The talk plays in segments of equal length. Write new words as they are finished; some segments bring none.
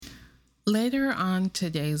Later on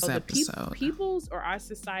today's So the episode. people's or our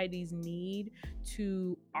society's need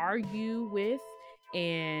to argue with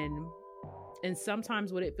and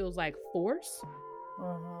sometimes what it feels like force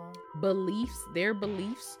Mhm. their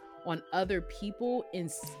beliefs on other people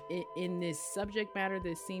in this subject matter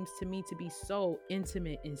that seems to me to be so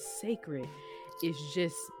intimate and sacred is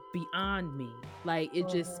just beyond me. Like it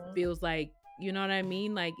just Mhm. feels like, you know what I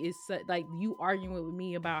mean? Like like you arguing with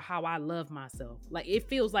me about how I love myself. Like it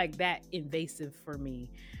feels like that invasive for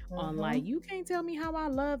me. On like Mhm. you can't tell me how I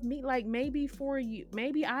love me. Like maybe for you,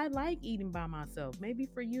 maybe I like eating by myself. Maybe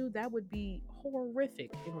for you that would be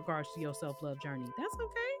horrific in regards to your self love journey. That's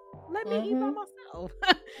okay. Let me eat by Mhm. myself.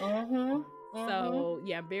 Mhm. Mhm. So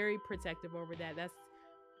yeah, I'm very protective over that. That's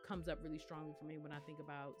comes up really strongly for me when I think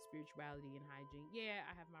about spirituality and hygiene. Yeah,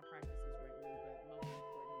 I have my practices regularly, but most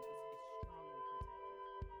importantly, it's strongly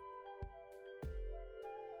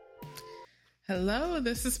Hello,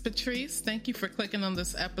 this is Patrice. Thank you for clicking on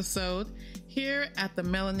this episode. Here at the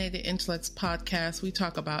Melanated Intellects podcast, we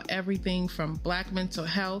talk about everything from Black mental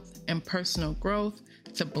health and personal growth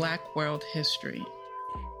to Black world history.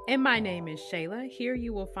 And my name is Shayla. Here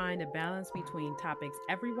you will find a balance between topics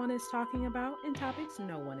everyone is talking about and topics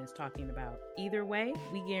no one is talking about. Either way,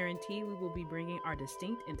 we guarantee we will be bringing our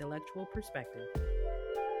distinct intellectual perspective.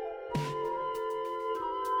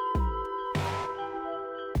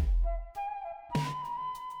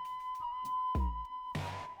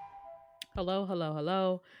 Hello, hello,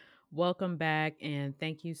 hello. Welcome back and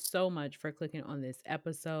thank you so much for clicking on this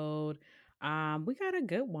episode. We got a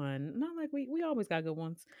good one. Not like we always got good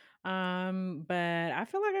ones. But I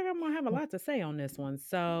feel like I'm gonna have a lot to say on this one.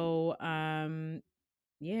 So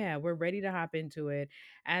yeah, we're ready to hop into it.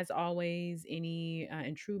 As always, any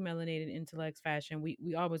in true melanated intellects fashion, we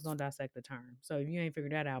always gonna dissect the term. So if you ain't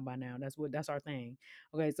figured that out by now, that's our thing.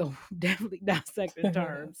 Okay, so definitely dissecting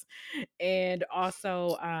terms, and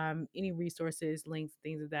also any resources, links,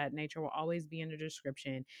 things of that nature will always be in the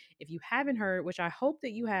description. If you haven't heard, which I hope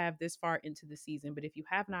that you have this far into the season, but if you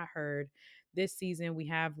have not heard, this season we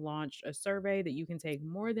have launched a survey that you can take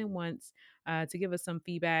more than once to give us some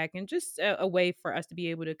feedback and just a way for us to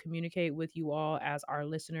be able to communicate with you all as our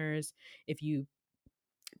listeners. If you,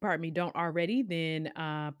 pardon me, don't already, then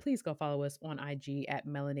please go follow us on IG at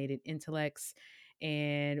Melanated Intellects.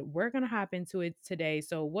 And we're going to hop into it today.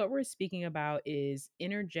 So, what we're speaking about is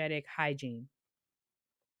energetic hygiene.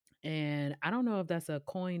 And I don't know if that's a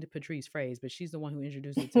coined Patrice phrase, but she's the one who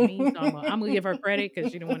introduced it to me. So I'm gonna give her credit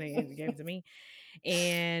because she the one that gave it to me.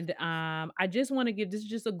 And I just want to give this is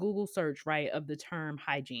just a Google search, right, of the term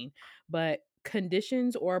hygiene, but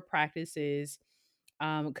conditions or practices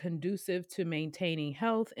conducive to maintaining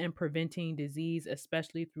health and preventing disease,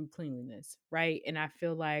 especially through cleanliness, right? And I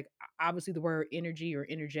feel like obviously the word energy or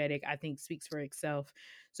energetic, I think speaks for itself.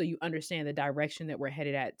 So you understand the direction that we're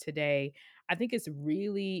headed at today. I think it's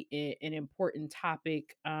really an important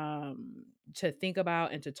topic to think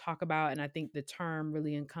about and to talk about. And I think the term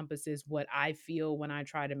really encompasses what I feel when I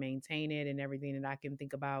try to maintain it and everything that I can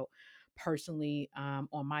think about personally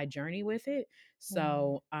on my journey with it. Mhm.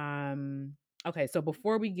 So, okay, so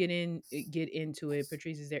before we get into it,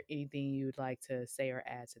 Patrice, is there anything you'd like to say or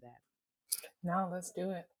add to that? No, let's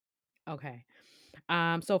do it. Okay.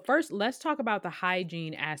 So first, let's talk about the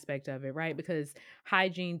hygiene aspect of it, right? Because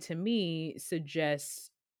hygiene to me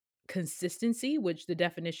suggests consistency, which the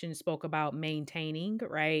definition spoke about maintaining,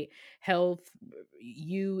 right? Health,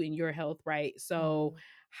 you and your health, right? So, Mhm.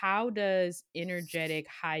 how does energetic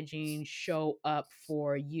hygiene show up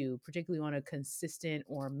for you, particularly on a consistent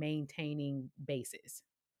or maintaining basis?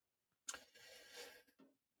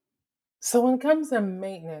 So when it comes to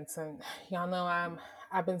maintenance, and y'all know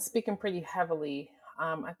I've been speaking pretty heavily.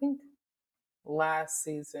 I think last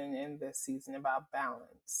season and this season about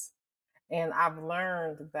balance. And I've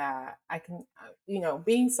learned that I can,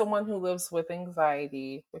 being someone who lives with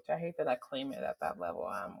anxiety, which I hate that I claim it at that level.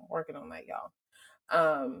 I'm working on that, y'all.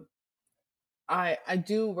 Um, I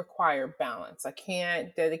do require balance. I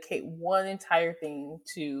can't dedicate one entire thing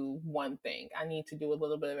to one thing. I need to do a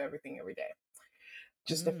little bit of everything every day,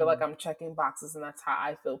 just to feel like Mm. I'm checking boxes, and that's how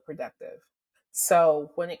I feel productive.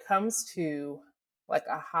 So when it comes to like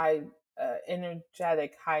a high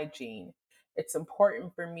energetic hygiene, it's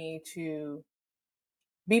important for me to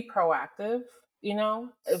be proactive.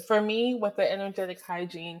 For me, with the energetic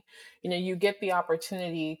hygiene, you get the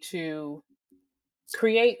opportunity to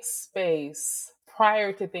create space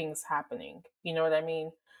prior to things happening. You know what I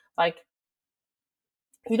mean? Like,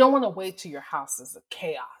 you don't want to wait till your house is a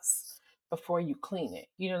chaos before you clean it.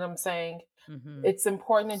 You know what I'm saying? Mhm. It's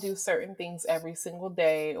important to do certain things every single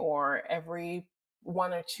day or every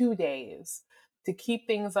 1 or 2 days to keep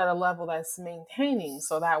things at a level that's maintaining,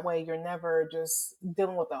 so that way you're never just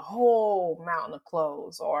dealing with a whole mountain of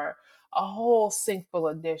clothes or a whole sink full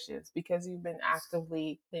of dishes because you've been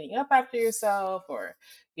actively cleaning up after yourself, or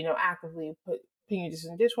actively putting your dishes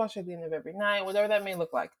in the dishwasher at the end of every night, whatever that may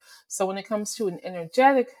look like. So when it comes to an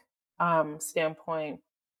energetic standpoint,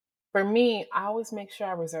 for me, I always make sure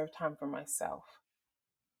I reserve time for myself.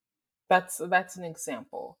 That's an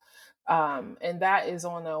example. And that is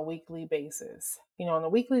on a weekly basis. On a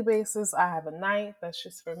weekly basis, I have a night that's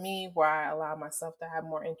just for me where I allow myself to have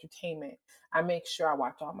more entertainment. I make sure I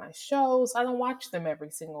watch all my shows. I don't watch them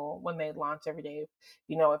every single when they launch every day.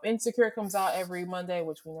 If Insecure comes out every Monday,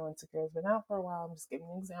 which we know Insecure has been out for a while, I'm just giving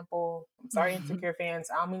an example. I'm sorry, Insecure fans.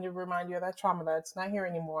 I don't mean to remind you of that trauma that's not here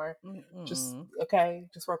anymore. Just Mm-mm. okay,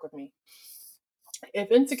 just work with me.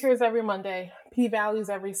 If Insecure is every Monday, P Values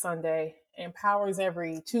every Sunday, and Powers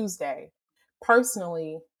every Tuesday,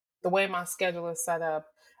 personally, the way my schedule is set up,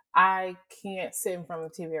 I can't sit in front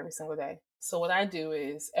of the TV every single day. So what I do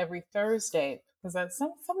is every Thursday, because that's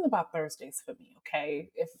something about Thursdays for me. Okay,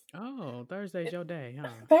 Oh, Thursday's your day, huh?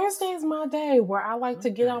 Thursday is my day where I like to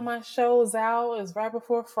get all Okay. my shows out. It's right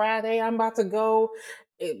before Friday. I'm about to go,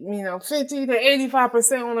 50 to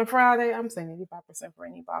 85% on a Friday. I'm saying 85% for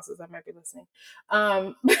any bosses that might be listening.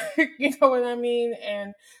 You know what I mean?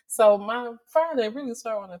 And so my Friday really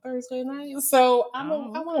start on a Thursday night. So I Oh,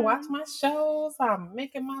 want to watch okay. my shows. I'm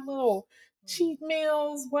making my little cheat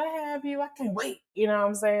meals, what have you. I can't wait. You know what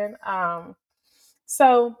I'm saying?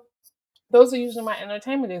 So those are usually my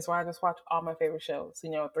entertainment days where I just watch all my favorite shows,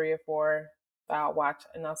 3 or 4 that I'll watch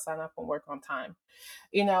and I'll sign up and work on time,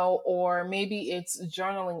 or maybe it's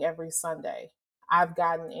journaling every Sunday. I've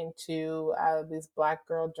gotten into these Black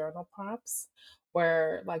Girl journal prompts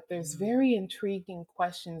where like there's Mm. very intriguing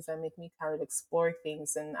questions that make me kind of explore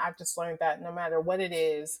things. And I've just learned that no matter what it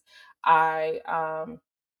is, I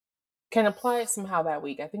can apply it somehow that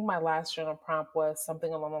week. I think my last journal prompt was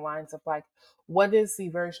something along the lines of like, what is the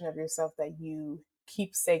version of yourself that you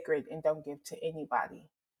keep sacred and don't give to anybody?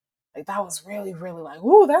 Like that was really, really like,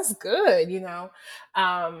 ooh, that's good.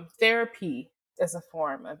 Therapy is a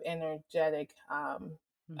form of energetic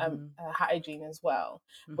Mhm. hygiene as well,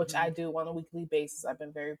 which I Mhm. do on a weekly basis. I've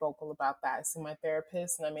been very vocal about that. I see my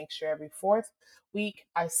therapist and I make sure every fourth week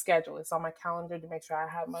I schedule. It's on my calendar to make sure I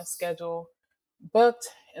have my schedule booked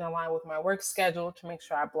and align with my work schedule to make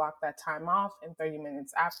sure I block that time off and 30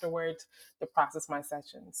 minutes afterwards to process my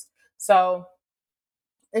sessions. So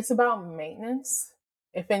it's about maintenance,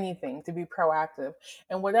 if anything, to be proactive.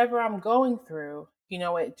 And whatever I'm going through,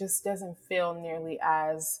 it just doesn't feel nearly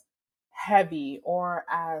as heavy or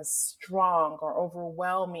as strong or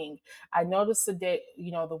overwhelming. I notice the day,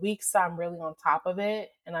 the weeks I'm really on top of it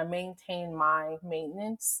and I maintain my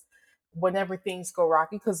maintenance whenever things go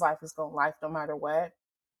rocky, because life is going life no matter what.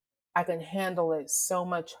 I can handle it so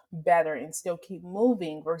much better and still keep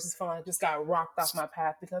moving versus feeling like I just got rocked off my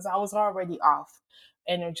path because I was already off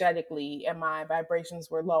energetically and my vibrations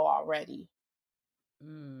were low already.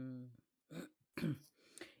 Mm.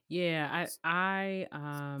 Yeah, I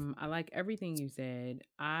like everything you said.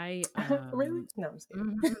 Really? No, I'm just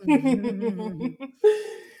Mhm. kidding.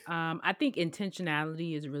 I think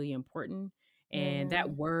intentionality is really important. And that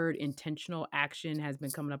Hmm. word intentional action has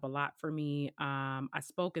been coming up a lot for me. I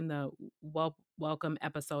spoke in the welcome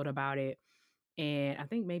episode about it. And I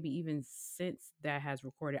think maybe even since that has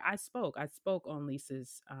recorded, I spoke on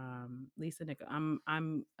Lisa Nichols.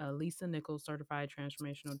 I'm a Lisa Nichols certified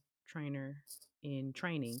transformational trainer in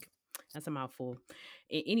training. That's a mouthful.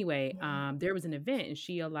 Anyway, there was an event and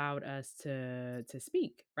she allowed us to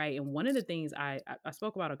speak, right? And one of the things I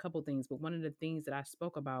spoke about a couple things, but one of the things that I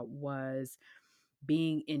spoke about was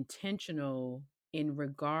being intentional in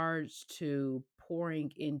regards to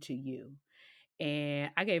pouring into you.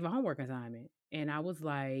 And I gave a homework assignment and I was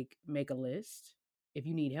like, make a list. If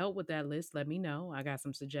you need help with that list, let me know. I got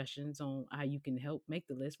some suggestions on how you can help make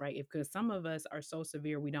the list, right? If because some of us are so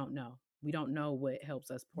severe, we don't know. We don't know what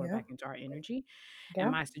helps us pour Yeah. back into our energy. And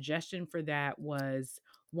Yeah. my suggestion for that was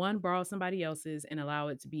one, borrow somebody else's and allow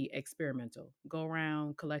it to be experimental. Go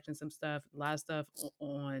around collecting some stuff, a lot of stuff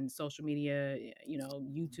on social media,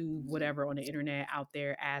 YouTube, whatever on the internet out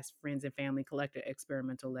there. Ask friends and family, collect an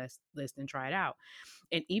experimental list and try it out.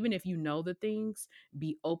 And even if you know the things,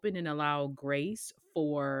 be open and allow grace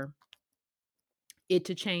for it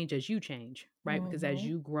to change as you change, right? Because as Hmm.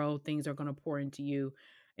 you grow, things are going to pour into you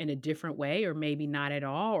in a different way, or maybe not at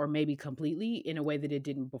all, or maybe completely in a way that it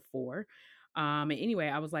didn't before. And anyway,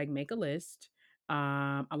 I was like, make a list.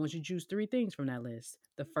 I want you to choose three things from that list.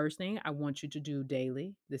 The first thing I want you to do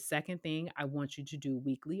daily. The second thing I want you to do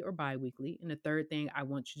weekly or bi-weekly. And the third thing I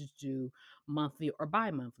want you to do monthly or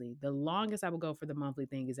bi-monthly. The longest I would go for the monthly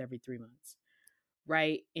thing is every 3 months.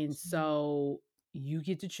 Right. And so you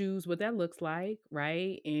get to choose what that looks like.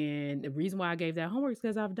 Right. And the reason why I gave that homework is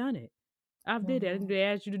because I've done it. I've did it. I didn't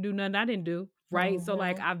ask you to do nothing I didn't do. Right. So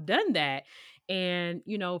like Mm-hmm. I've done that. And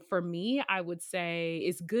for me, I would say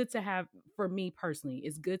it's good to have, for me personally,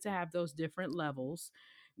 it's good to have those different levels,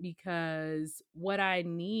 because what I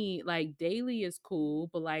need, like daily is cool,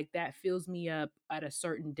 but like that fills me up at a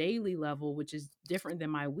certain daily level, which is different than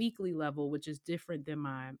my weekly level, which is different than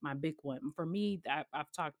my big one. For me,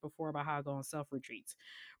 I've talked before about how I go on self retreats,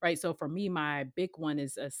 right? So for me, my big one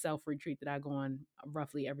is a self retreat that I go on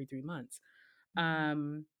roughly every 3 months.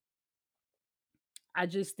 um I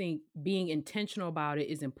just think being intentional about it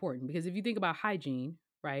is important, because if you think about hygiene,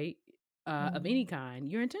 right, of any Mm-hmm. kind,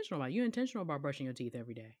 you're intentional about it. You're intentional about brushing your teeth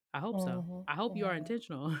every day. I hope so. Mm-hmm. I hope you are Mm-hmm.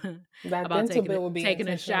 intentional That about dental bill will be taking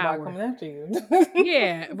a intentional about shower. coming after you.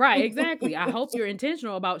 Yeah, right, exactly. I hope you're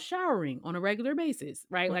intentional about showering on a regular basis,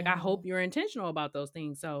 right? Like I Mm-hmm. hope you're intentional about those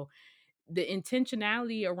things. So the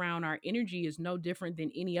intentionality around our energy is no different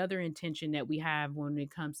than any other intention that we have when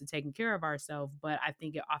it comes to taking care of ourselves, but I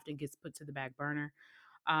think it often gets put to the back burner.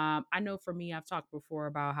 I know for me, I've talked before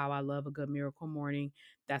about how I love a good miracle morning.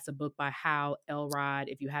 That's a book by Hal Elrod.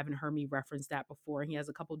 If you haven't heard me reference that before, he has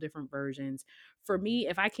a couple different versions. For me,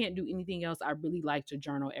 if I can't do anything else, I really like to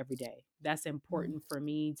journal every day. That's important for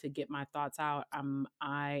me to get my thoughts out.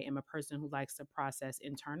 I am a person who likes to process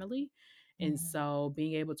internally. And Mm-hmm. so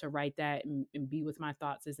being able to write that and be with my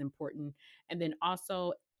thoughts is important. And then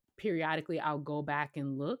also periodically I'll go back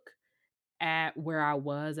and look at where I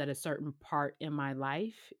was at a certain part in my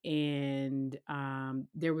life. And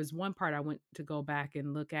there was one part I went to go back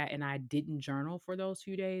and look at, and I didn't journal for those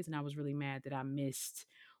few days. And I was really mad that I missed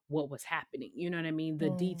what was happening. You know what I mean? The Mm-hmm.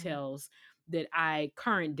 details that I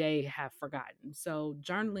current day have forgotten. So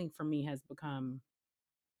journaling for me has become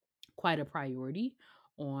quite a priority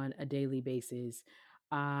on a daily basis.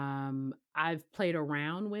 I've played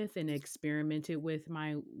around with and experimented with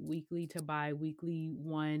my weekly to bi-weekly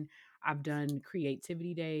one. I've done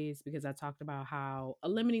creativity days, because I talked about how a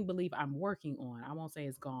limiting belief I'm working on, I won't say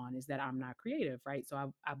it's gone, is that I'm not creative, right?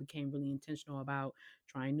 So I became really intentional about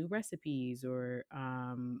trying new recipes, or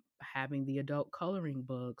having the adult coloring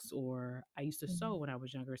books, or I used to sew when I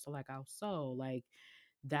was younger. So like I'll sew, like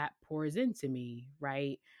that pours into me,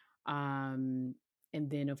 right? Um, and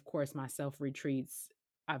then of course my self retreats.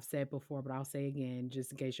 I've said before, but I'll say again,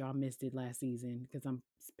 just in case y'all missed it last season, because I'm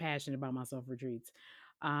passionate about my self retreats.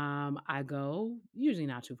 I go usually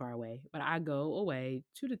not too far away, but I go away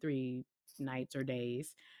 2 to 3 nights or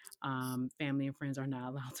days. Family and friends are not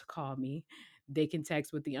allowed to call me. They can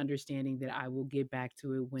text with the understanding that I will get back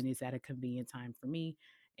to it when it's at a convenient time for me.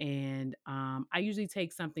 And I usually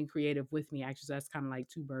take something creative with me. Actually, so that's kind of like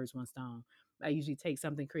two birds, one stone. I usually take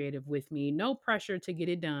something creative with me. No pressure to get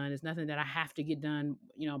it done. It's nothing that I have to get done,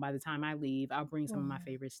 by the time I leave. I'll bring some of my Mm-hmm.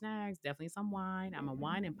 favorite snacks, definitely some wine. I'm a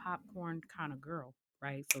wine and popcorn kind of girl,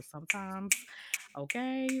 right? So sometimes,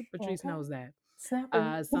 okay, Patrice Okay. knows that.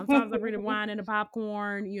 Snappy. Sometimes I bring the wine and the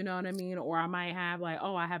popcorn, you know what I mean? Or I might have like,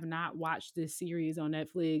 oh, I have not watched this series on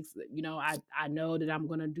Netflix. I know that I'm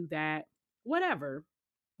gonna do that. Whatever,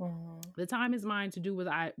 Mm-hmm. the time is mine to do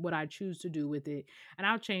what I choose to do with it. And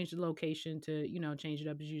I'll change the location to change it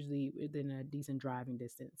up. Is usually within a decent driving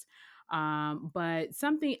distance. But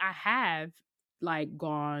something I have like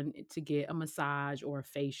gone to get a massage or a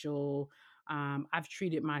facial. I've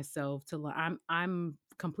treated myself to I'm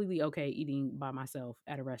completely okay eating by myself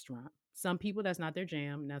at a restaurant. Some people that's not their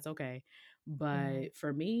jam, and that's okay, Mm-hmm. but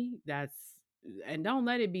for me, that's, and don't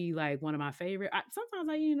let it be like one of my favorite. Sometimes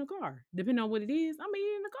I eat in the car, depending on what it is. I'm gonna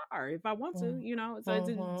eat in the car if I want to, So it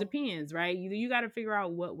Mm-hmm. depends, right? You got to figure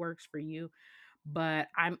out what works for you. But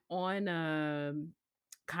I'm on a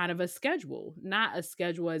kind of a schedule, not a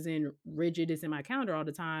schedule as in rigid as in my calendar all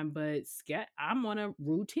the time, but I'm on a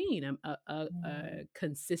routine, Mm-hmm. a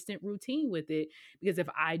consistent routine with it, because if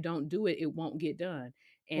I don't do it, it won't get done.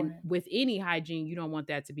 And Right. with any hygiene, you don't want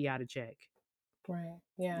that to be out of check, Right.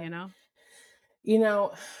 Yeah. you know? You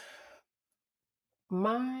know,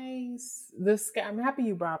 I'm happy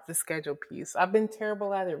you brought up the schedule piece. I've been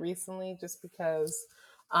terrible at it recently, just because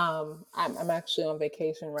I'm actually on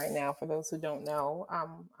vacation right now. For those who don't know,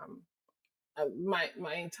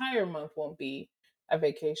 my entire month won't be a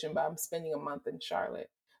vacation, but I'm spending a month in Charlotte.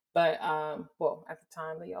 But well, at the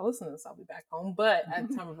time that y'all listen to this, I'll be back home. But at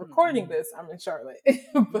the time of recording this, I'm in Charlotte.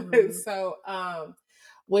 But Mhm. so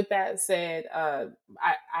With that said,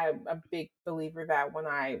 I'm a big believer that when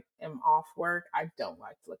I am off work, I don't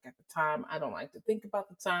like to look at the time. I don't like to think about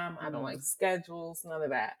the time. I don't like Mm. schedules, none of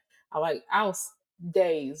that. I'll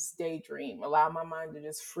daydream, allow my mind to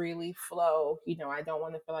just freely flow. I don't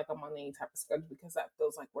want to feel like I'm on any type of schedule because that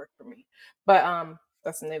feels like work for me. But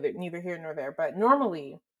that's neither here nor there. But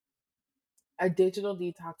normally, a digital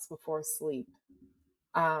detox before sleep,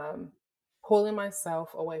 um, pulling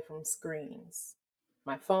myself away from screens,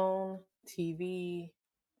 my phone, TV,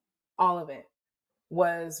 all of it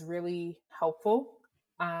was really helpful.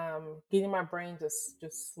 Getting my brain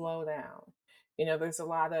just slow down. There's a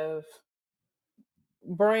lot of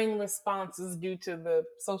brain responses due to the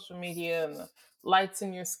social media and the lights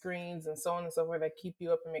in your screens and so on and so forth that keep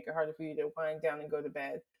you up and make it harder for you to wind down and go to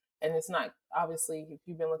bed. And it's not, obviously, if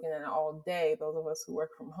you've been looking at it all day, those of us who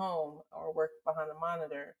work from home or work behind a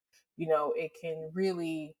monitor, it can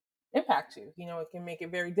really impact you. It can make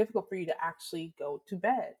it very difficult for you to actually go to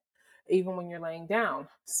bed, even when you're laying down.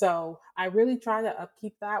 So I really try to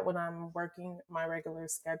upkeep that when I'm working my regular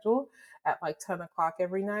schedule at like 10 o'clock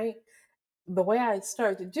every night. The way I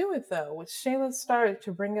started to do it, though, which Shayla started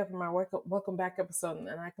to bring up in my welcome back episode,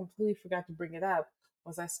 and I completely forgot to bring it up,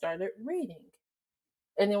 was I started reading.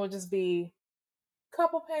 And it would just be a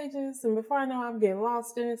couple pages, and before I know I'm getting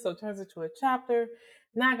lost in it, so it turns into a chapter.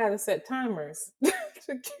 Now I got to set timers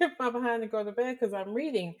to get my behind to go to bed because I'm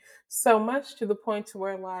reading so much to the point to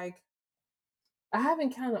where, like, I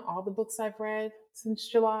haven't counted all the books I've read since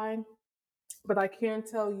July, but I can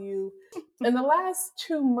tell you in the last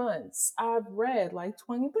 2 months, I've read like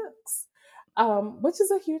 20 books, which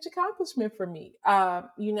is a huge accomplishment for me.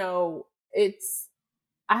 It's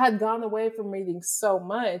I had gone away from reading so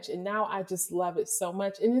much, and now I just love it so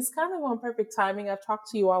much. And it's kind of on perfect timing. I've talked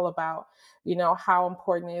to you all about, how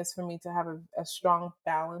important it is for me to have a strong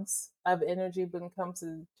balance of energy when it comes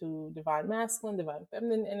to divine masculine, divine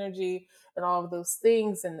feminine energy, and all of those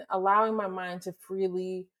things, and allowing my mind to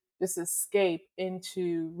freely just escape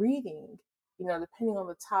into reading, depending on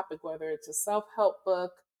the topic, whether it's a self help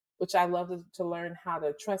book, which I love to learn how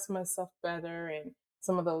to trust myself better, and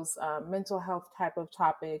some of those mental health type of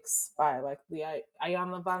topics by like the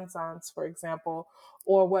Ayanna Van Zant, for example,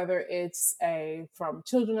 or whether it's a from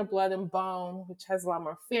Children of Blood and Bone, which has a lot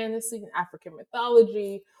more fantasy and African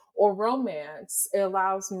mythology, or romance. It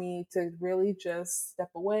allows me to really just step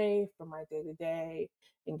away from my day to day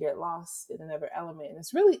and get lost in another element. And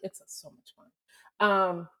it's so much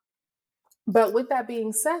fun. But with that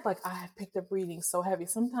being said, like, I have picked up reading so heavy.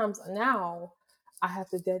 Sometimes now I have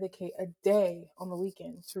to dedicate a day on the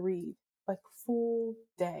weekend to read, like full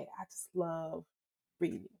day. I just love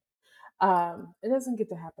reading. It doesn't get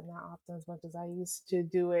to happen that often as much as I used to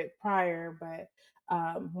do it prior, but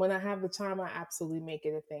when I have the time, I absolutely make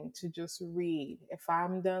it a thing to just read. If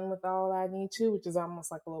I'm done with all I need to, which is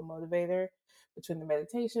almost like a little motivator between the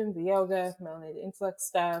meditation, the yoga, melanated intellect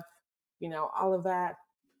stuff, all of that,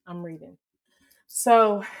 I'm reading.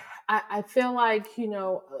 So I feel like,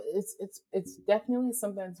 it's definitely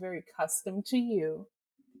something that's very custom to you.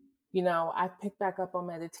 I picked back up on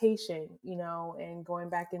meditation, and going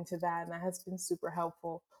back into that, and that has been super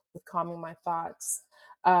helpful with calming my thoughts.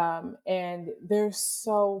 And there's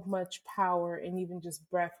so much power in even just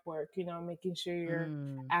breath work, making sure you're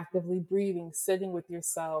Mm. actively breathing, sitting with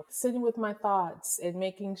yourself, sitting with my thoughts, and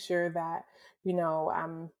making sure that,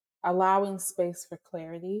 I'm allowing space for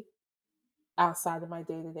clarity outside of my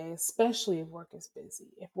day to day, especially if work is busy.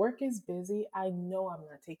 If work is busy, I know I'm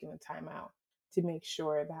not taking the time out to make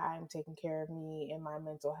sure that I'm taking care of me and my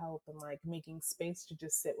mental health and like making space to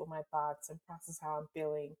just sit with my thoughts and process how I'm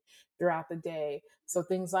feeling throughout the day. So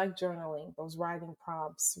things like journaling, those writing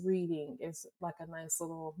prompts, reading is like a nice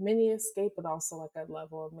little mini escape, but also like a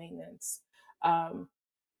level of maintenance. Um,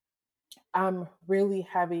 I'm really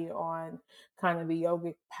heavy on kind of the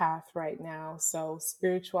yogic path right now. So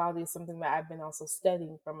spirituality is something that I've been also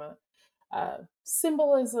studying from a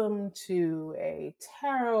symbolism to a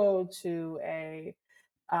tarot to a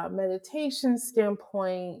meditation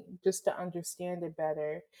standpoint, just to understand it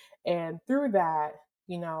better. And through that,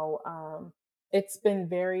 it's been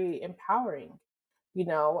very empowering.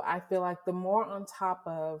 I feel like the more on top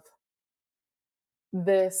of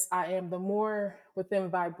this I am, the more within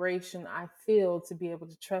vibration I feel to be able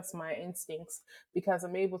to trust my instincts because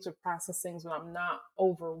I'm able to process things when I'm not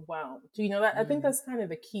overwhelmed. That I think Mm. that's kind of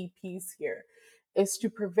the key piece here is to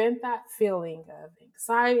prevent that feeling of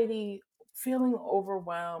anxiety, feeling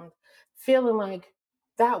overwhelmed, feeling like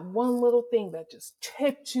that one little thing that just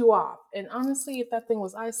tipped you off. And honestly, if that thing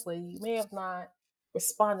was isolated, you may have not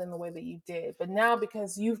responded in the way that you did. But now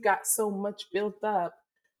because you've got so much built up,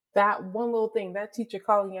 That one little thing, that teacher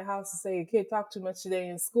calling your house to say your kid talked too much today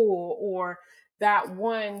in school, or that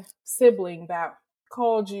one sibling that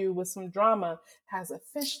called you with some drama has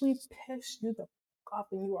officially pissed you the fuck off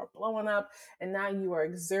and you are blowing up, and now you are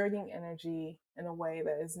exerting energy in a way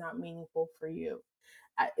that is not meaningful for you.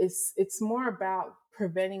 It's more about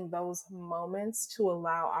preventing those moments to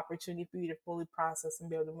allow opportunity for you to fully process and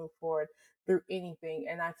be able to move forward through anything.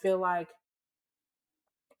 And I feel like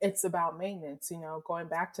it's about maintenance, going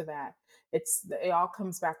back to that. It all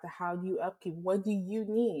comes back to how you upkeep. What do you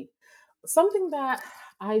need? Something that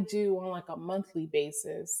I do on like a monthly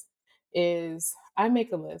basis is I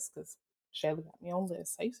make a list because Shayla got me on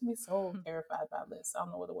lists. I used to be so terrified by lists. I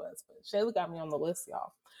don't know what it was, but Shayla got me on the list,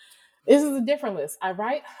 y'all. This is a different list. I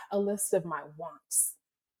write a list of my wants,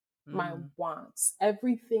 Mm.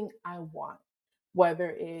 everything I want, whether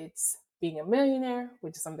it's being a millionaire,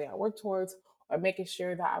 which is something I work towards, or making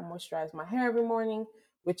sure that I moisturize my hair every morning,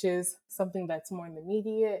 which is something that's more in the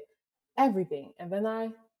immediate, everything. And then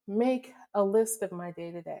I make a list of my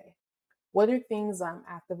day to day. What are things I'm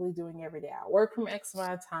actively doing every day? I work from X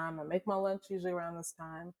amount of time. I make my lunch usually around this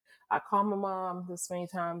time. I call my mom this many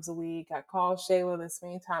times a week. I call Shayla this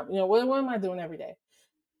many times. What am I doing every day?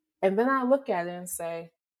 And then I look at it and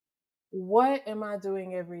say, what am I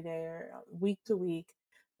doing every day or week to week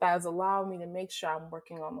that has allowed me to make sure I'm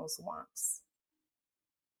working on those wants?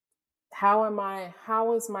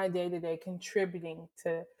 How is my day to day contributing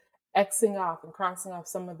to Xing off and crossing off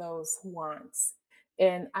some of those wants?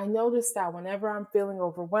 And I noticed that whenever I'm feeling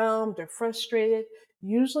overwhelmed or frustrated,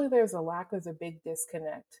 usually there's a big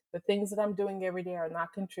disconnect. The things that I'm doing every day are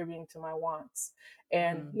not contributing to my wants.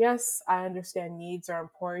 And Mm. yes, I understand needs are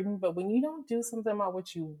important, but when you don't do something about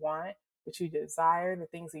what you want, what you desire, the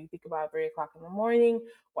things that you think about at 3 o'clock in the morning,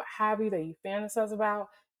 what have you, that you fantasize about,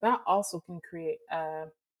 that also can create I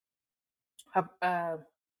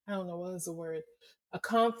don't know what is the word, a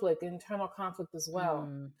conflict, internal conflict as well.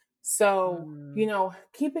 Mm. So, Mm.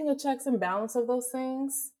 keeping a checks and balance of those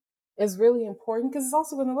things is really important because it's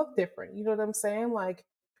also going to look different. You know what I'm saying? Like,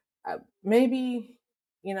 maybe,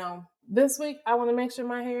 this week I want to make sure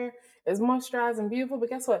my hair is moisturized and beautiful. But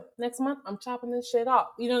guess what? Next month I'm chopping this shit off.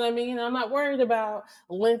 You know what I mean? I'm not worried about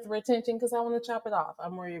length retention because I want to chop it off.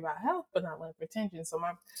 I'm worried about health, but not length retention. So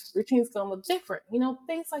my routine's gonna look different.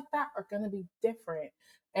 Things like that are gonna be different.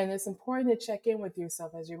 And it's important to check in with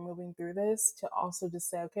yourself as you're moving through this to also just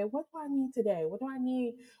say, okay, what do I need today? What do I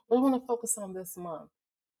need? What do I want to focus on this month?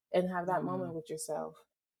 And have that moment Mm. with yourself.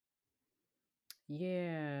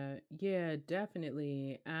 Yeah, yeah,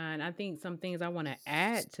 definitely. And I think some things I want to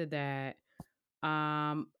add to that.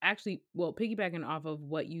 Actually, well, piggybacking off of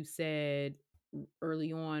what you said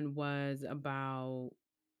early on was about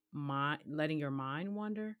letting your mind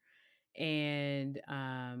wander. And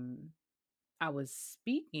I was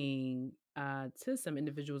speaking to some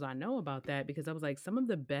individuals I know about that because I was like, some of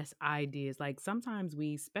the best ideas, like sometimes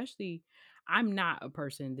especially, I'm not a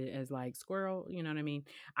person that is like squirrel, you know what I mean?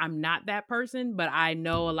 I'm not that person, but I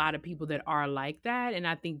know a lot of people that are like that. And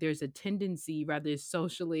I think there's a tendency, rather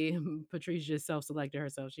socially, Patricia just self selected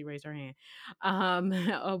herself, she raised her hand,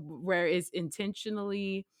 where it's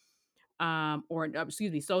intentionally or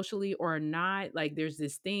excuse me, socially or not, like there's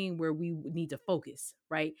this thing where we need to focus,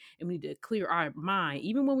 right? And we need to clear our mind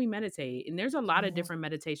even when we meditate. And there's a lot of Mhm. different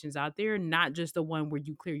meditations out there, not just the one where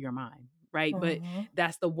you clear your mind, right? But Mhm.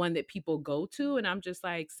 that's the one that people go to. And I'm just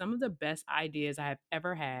like, some of the best ideas I have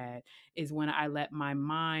ever had is when I let my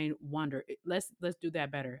mind wander. Let's do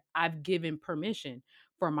that better. I've given permission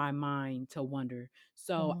for my mind to wander.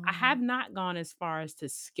 So I have Mhm. not gone as far as to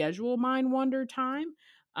schedule mind wander time,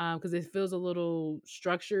 because it feels a little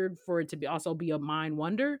structured for it to be a mind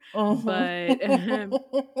wonder. Mhm. But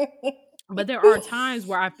but there are times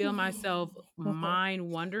where I feel myself mind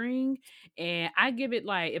wandering, and I give it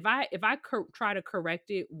like, if I try to correct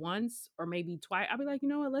it once or maybe twice, I'll be like, you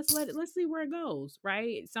know what, let's see where it goes.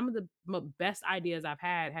 Right? Some of the best ideas I've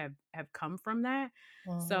had have come from that.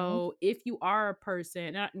 Mhm. So if you are a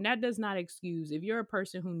person, and that does not excuse if you're a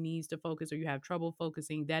person who needs to focus or you have trouble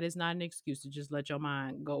focusing, that is not an excuse to just let your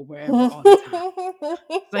mind go wherever all the time.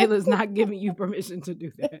 Sayla's not giving you permission to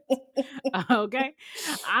do that. Okay.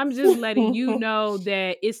 I'm just letting you know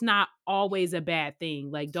that it's not always a bad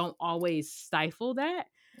thing. Like, don't always stifle that.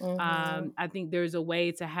 Mhm. I think there's a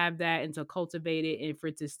way to have that and to cultivate it and for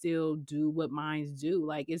it to still do what minds do.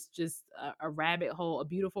 Like, it's just a rabbit hole, a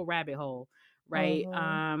beautiful rabbit hole, right?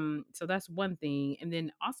 Mhm. So that's one thing. And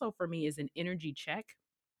then also for me is an energy check.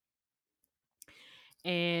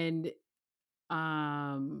 And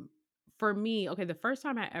um for me, okay, the first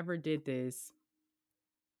time I ever did this,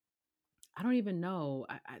 I don't even know.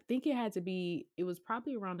 I think it had to be, it was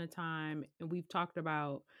probably around the time, and we've talked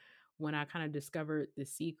about when I kind of discovered The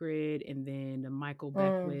Secret and then the Michael Mm,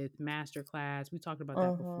 Beckwith masterclass. We talked about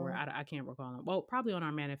that before. mm-hmm, I can't recall them. Well, probably on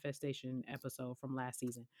our manifestation episode from last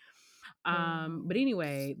season. But mm-hmm,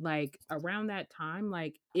 anyway, like around that time,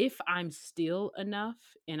 like if I'm still enough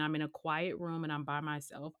and I'm in a quiet room and I'm by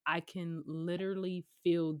myself, I can literally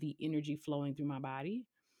feel the energy flowing through my body.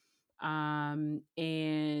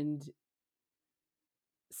 And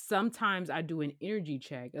sometimes I do an energy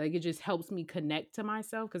check. Like it just helps me connect to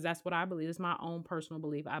myself because that's what I believe. It's my own personal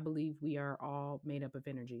belief. I believe we are all made up of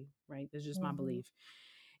energy, right? That's just my mm-hmm. belief.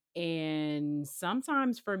 And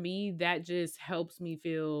sometimes for me, that just helps me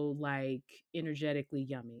feel like energetically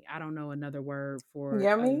yummy. I don't know another word for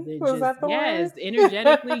it other Yummy? than Was just, that the yes, word?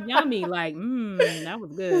 energetically yummy. Like, that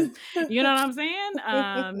was good. You know what I'm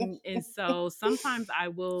saying? And so sometimes I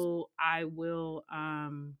will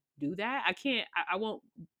do that. I won't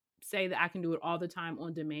say that I can do it all the time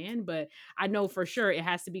on demand, but I know for sure it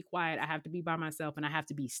has to be quiet. I have to be by myself and I have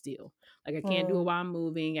to be still. Like I can't do it Mm, while I'm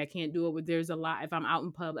moving. I can't do it with there's a lot if I'm out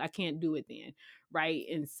in public. I can't do it then. Right.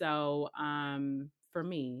 And so for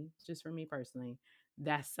me, just for me personally,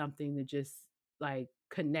 that's something to just like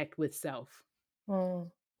connect with self. mm,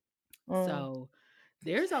 mm, So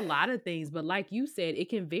there's a lot of things, but like you said, it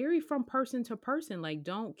can vary from person to person. Like,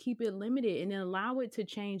 don't keep it limited and then allow it to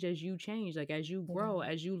change as you change, like as you grow, yeah.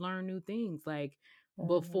 as you learn new things. Like, Mm-hmm.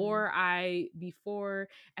 before,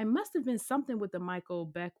 and must have been something with the Michael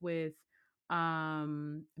Beckwith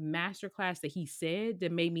masterclass that he said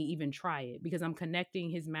that made me even try it because I'm connecting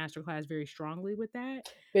his masterclass very strongly with that.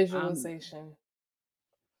 Um, Visualization.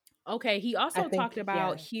 Okay, he I also talked think,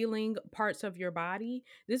 about yeah. healing parts of your body.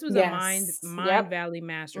 This was a Yes. Mind Yep. Valley Mm-hmm.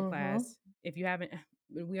 masterclass. If you haven't,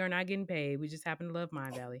 we are not getting paid. We just happen to love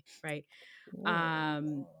Mind Valley, right?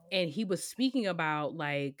 And he was speaking about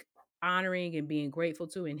like honoring and being grateful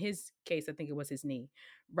to, in his case I think it was his knee,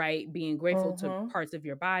 right, being grateful to Mm-hmm. parts of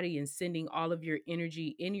your body and sending all of your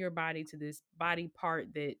energy in your body to this body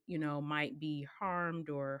part that might be harmed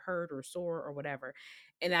or hurt or sore or whatever.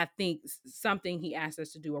 And I think something he asked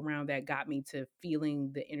us to do around that got me to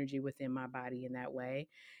feeling the energy within my body in that way.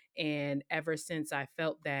 And ever since I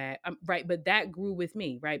felt that, right, but that grew with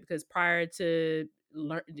me, right? Because prior to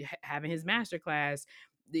having his masterclass,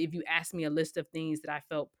 if you asked me a list of things that I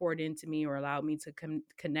felt poured into me or allowed me to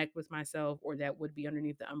connect with myself, or that would be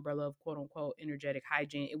underneath the umbrella of quote unquote energetic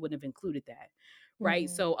hygiene, it wouldn't have included that. Right.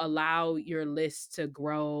 Mm-hmm. So allow your list to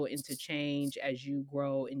grow and to change as you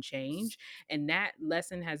grow and change. And that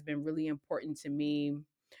lesson has been really important to me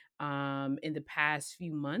in the past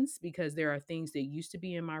few months, because there are things that used to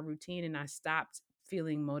be in my routine and I stopped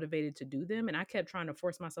feeling motivated to do them. And I kept trying to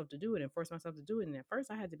force myself to do it and force myself to do it. And at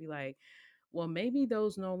first I had to be like, well, maybe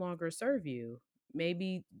those no longer serve you.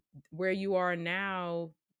 Maybe where you are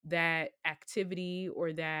now, that activity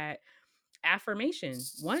or that affirmation,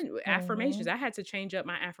 one affirmations, Mm-hmm. I had to change up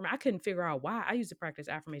my affirmation. I couldn't figure out why. I used to practice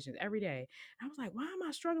affirmations every day. I was like, why am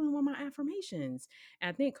I struggling with my affirmations? And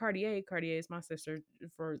I think Cartier is my sister,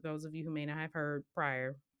 for those of you who may not have heard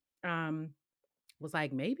prior, um was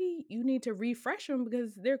like, maybe you need to refresh them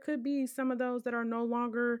because there could be some of those that are no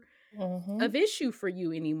longer Mm-hmm. of issue for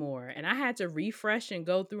you anymore. And I had to refresh and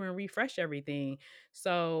go through and refresh everything.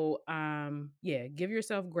 So yeah, give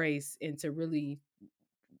yourself grace and to really,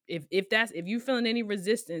 if you feeling any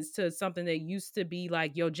resistance to something that used to be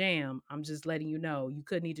like your jam, I'm just letting you know you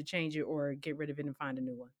could need to change it or get rid of it and find a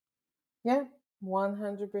new one. Yeah.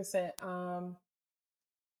 100%.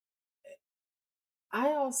 I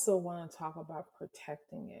also want to talk about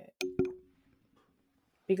protecting it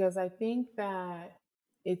because I think that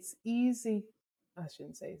it's easy. I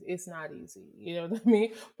shouldn't say it's not easy, you know what I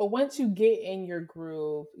mean? But once you get in your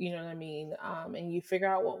groove, you know what I mean, and you figure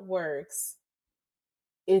out what works,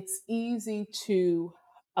 it's easy to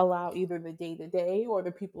allow either the day to day or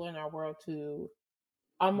the people in our world to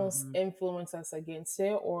almost Mm-hmm. influence us against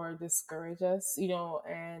it or discourage us, you know.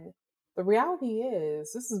 And the reality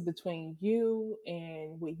is, this is between you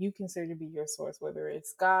and what you consider to be your source, whether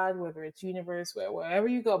it's God, whether it's universe, wherever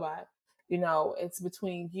you go by. You know, it's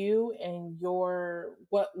between you and your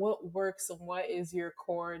what works and what is your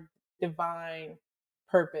core divine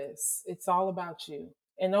purpose. It's all about you,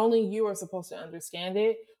 and only you are supposed to understand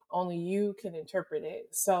it. Only you can interpret it.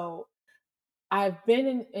 So I've been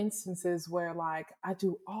in instances where like I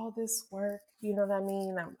do all this work, you know what I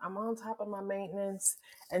mean? I'm on top of my maintenance.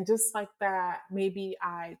 And just like that, maybe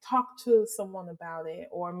I talk to someone about it,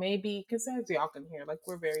 or maybe, because as y'all can hear, like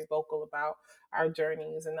we're very vocal about our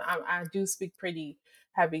journeys. And I do speak pretty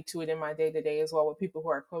heavy to it in my day to day as well with people who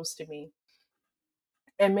are close to me.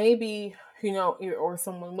 And maybe, or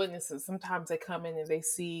someone witnesses, sometimes they come in and they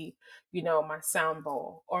see, my sound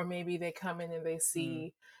bowl, or maybe they come in and they Mm.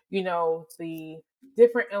 see, the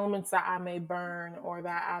different elements that I may burn, or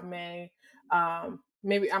that I may,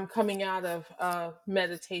 maybe I'm coming out of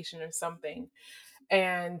meditation or something,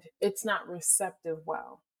 and it's not receptive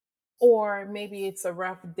well. Or maybe it's a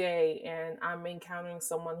rough day and I'm encountering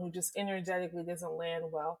someone who just energetically doesn't land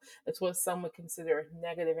well. It's what some would consider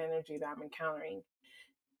negative energy that I'm encountering.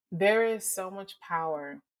 There is so much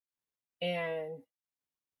power, and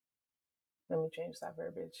let me change that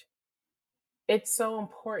verbiage. It's so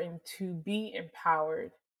important to be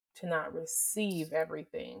empowered to not receive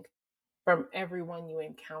everything from everyone you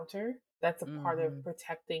encounter. That's a part of Mm-hmm.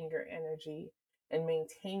 protecting your energy and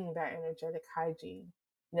maintaining that energetic hygiene.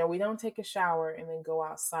 We don't take a shower and then go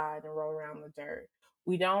outside and roll around the dirt.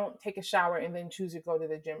 We don't take a shower and then choose to go to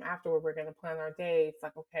the gym afterward. We're going to plan our day. It's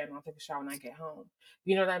like, okay, and I'll take a shower when I get home.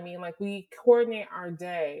 You know what I mean? Like, we coordinate our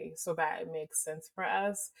day so that it makes sense for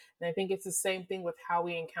us. And I think it's the same thing with how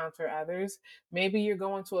we encounter others. Maybe you're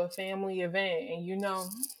going to a family event and you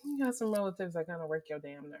got some relatives that kind of work your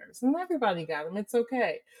damn nerves. And everybody got them. It's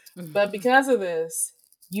okay. But because of this,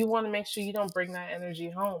 you want to make sure you don't bring that energy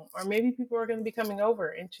home. Or maybe people are going to be coming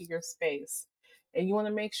over into your space. And you want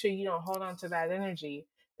to make sure you don't hold on to that energy.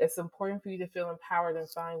 It's important for you to feel empowered and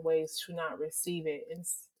find ways to not receive it and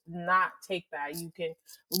not take that. You can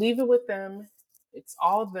leave it with them. It's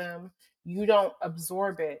all them. You don't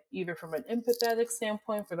absorb it either from an empathetic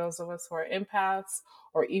standpoint for those of us who are empaths,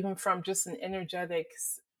 or even from just an energetic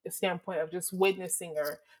standpoint of just witnessing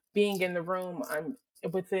or being in the room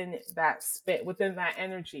within that spit, within that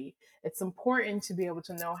energy. It's important to be able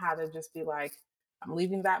to know how to just be like, I'm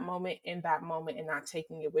leaving that moment in that moment and not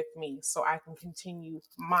taking it with me so I can continue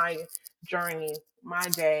my journey, my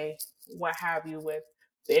day, what have you, with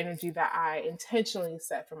the energy that I intentionally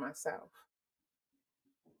set for myself.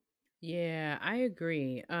 Yeah, I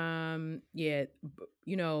agree. Yeah,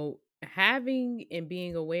 having and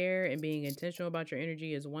being aware and being intentional about your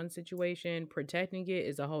energy is one situation. Protecting it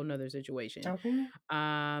is a whole nother situation.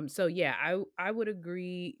 Okay. So yeah, I would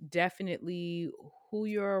agree definitely who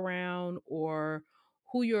you're around or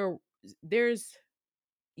who you're there's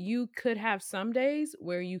you could have some days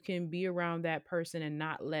where you can be around that person and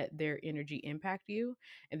not let their energy impact you.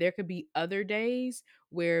 And there could be other days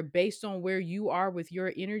where based on where you are with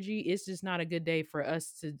your energy, it's just not a good day for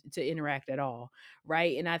us to interact at all.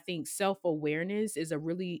 Right. And I think self-awareness is a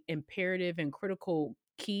really imperative and critical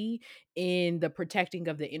key in the protecting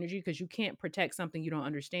of the energy because you can't protect something you don't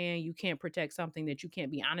understand. You can't protect something that you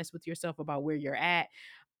can't be honest with yourself about where you're at.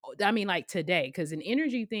 I mean, like today, because an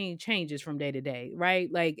energy thing changes from day to day,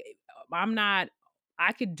 right? Like, I'm not,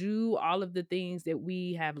 I could do all of the things that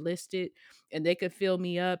we have listed and they could fill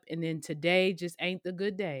me up. And then today just ain't the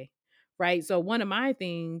good day, right? So, one of my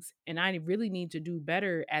things, and I really need to do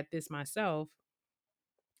better at this myself,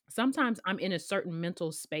 sometimes I'm in a certain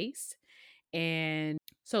mental space and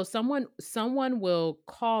so someone will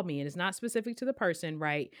call me and it's not specific to the person,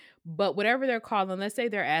 right? But whatever they're calling, let's say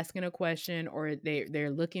they're asking a question or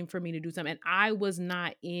they're looking for me to do something and I was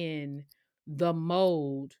not in the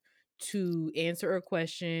mode to answer a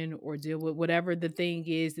question or deal with whatever the thing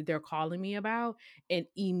is that they're calling me about, and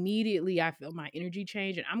immediately I feel my energy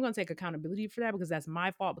change and I'm going to take accountability for that because that's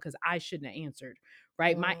my fault because I shouldn't have answered,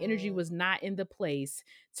 right? My energy Mm-hmm. was not in the place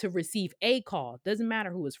to receive a call, doesn't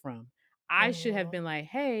matter who it's from. I should have been like,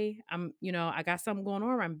 "Hey, I got something going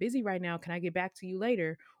on. I'm busy right now. Can I get back to you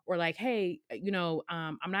later?" Or like, "Hey,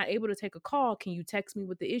 I'm not able to take a call. Can you text me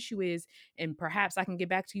what the issue is and perhaps I can get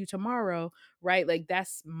back to you tomorrow?" Right? Like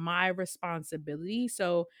that's my responsibility.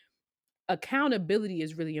 So, accountability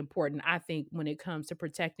is really important, I think, when it comes to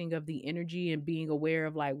protecting of the energy and being aware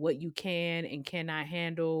of like what you can and cannot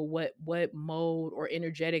handle, what mode or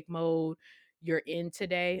energetic mode you're in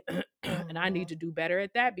today. And I need Mm-hmm. to do better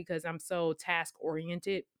at that because I'm so task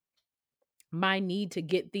oriented. My need to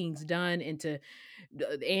get things done and to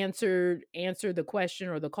answer the question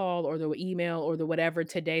or the call or the email or the whatever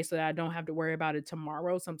today so that I don't have to worry about it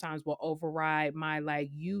tomorrow sometimes will override my like,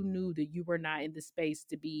 you knew that you were not in the space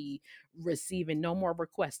to be receiving no more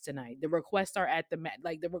requests tonight. The requests are at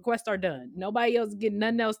the requests are done. Nobody else getting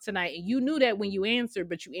nothing else tonight. And you knew that when you answered,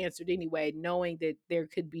 but you answered anyway, knowing that there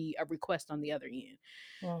could be a request on the other end.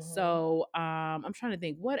 Mm-hmm. So I'm trying to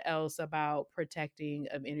think what else about protecting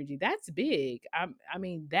of energy. That's big. I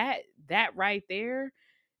mean that right there,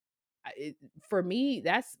 for me,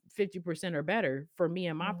 that's 50% or better for me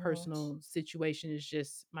in my Mm-hmm. personal situation is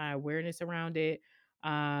just my awareness around it.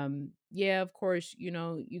 Yeah, of course,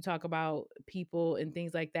 you talk about people and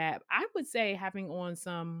things like that. I would say having on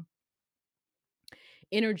some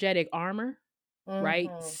energetic armor, right?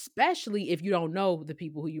 Mm-hmm. Especially if you don't know the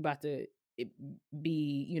people who you about to eh,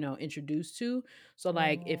 be, introduced to. So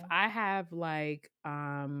like if Mm-hmm. I have like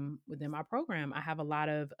within my program, I have a lot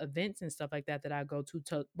of events and stuff like that I go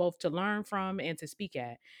to both to learn from and to speak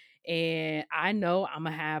at. And I know I'm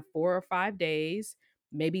gonna have 4 or 5 days,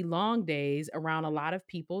 maybe long days around a lot of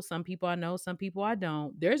people. Some people I know, some people I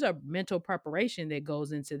don't. There's a mental preparation that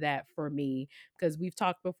goes into that for me because we've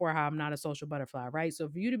talked before how I'm not a social butterfly, right? So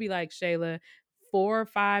for you to be like, Shayla, 4 or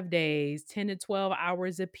 5 days, 10 to 12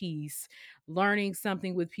 hours a piece, learning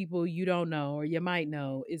something with people you don't know or you might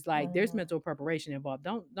know is like there's Mm-hmm. mental preparation involved.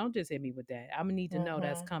 Don't just hit me with that. I'm gonna need to know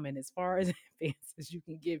that's coming as far as advance as you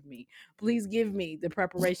can give me. Please give me the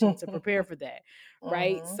preparation to prepare for that.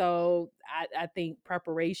 Right. Mm-hmm. So I think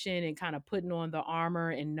preparation and kind of putting on the armor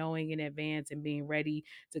and knowing in advance and being ready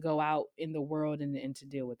to go out in the world and to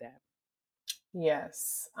deal with that.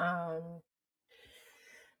 Yes.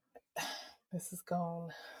 This is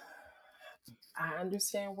going. I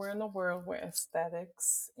understand we're in a world where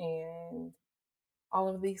aesthetics and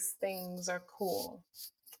all of these things are cool,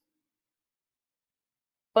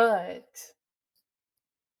 but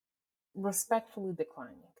respectfully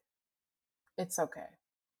declining. It's okay.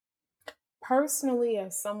 Personally,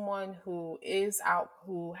 as someone who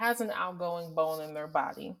has an outgoing bone in their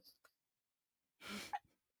body,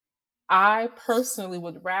 I personally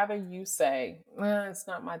would rather you say, it's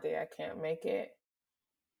not my day, I can't make it.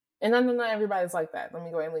 And I know not everybody's like that. Let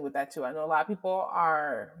me go ahead and leave with that too. I know a lot of people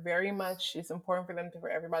are very much, it's important for them for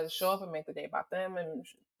everybody to show up and make the day about them and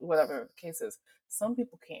whatever the case is. Some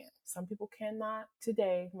people can't. Some people cannot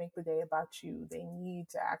today make the day about you. They need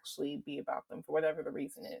to actually be about them for whatever the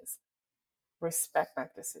reason is. Respect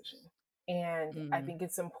that decision. And I Mm. think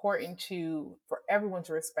it's important for everyone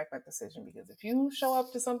to respect that decision, because if you show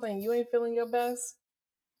up to something and you ain't feeling your best,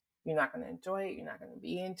 you're not going to enjoy it. You're not going to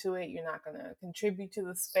be into it. You're not going to contribute to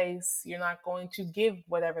the space. You're not going to give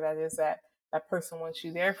whatever that is that person wants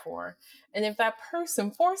you there for. And if that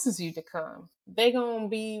person forces you to come, they're going to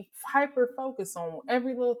be hyper focused on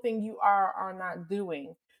every little thing you are not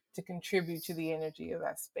doing to contribute to the energy of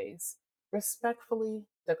that space. Respectfully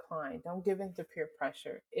decline. Don't give in to peer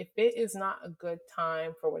pressure. If it is not a good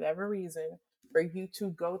time for whatever reason for you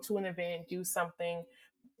to go to an event, do something,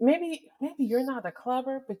 maybe you're not a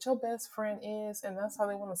clubber, but your best friend is, and that's how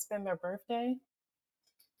they want to spend their birthday.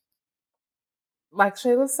 Like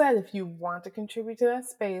Shayla said, if you want to contribute to that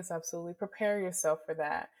space, absolutely prepare yourself for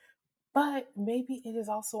that. But maybe it is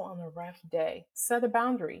also on a rough day. Set a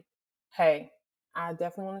boundary. Hey, I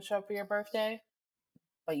definitely want to show up for your birthday,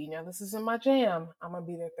 but this isn't my jam. I'm gonna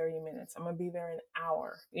be there 30 minutes. I'm gonna be there an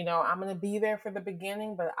hour. I'm gonna be there for the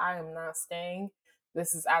beginning, but I am not staying.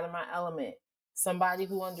 This is out of my element. Somebody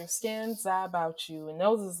who understands that about you and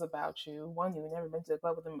knows this about you. One, you've never been to the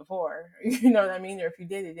club with them before. You know what I mean? Or if you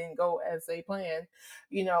did, it didn't go as they planned,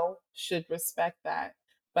 should respect that.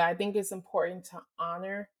 But I think it's important to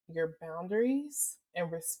honor your boundaries and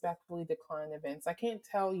respectfully decline events. I can't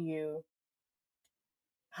tell you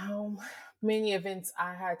how many events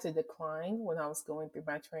I had to decline when I was going through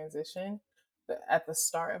my transition. But at the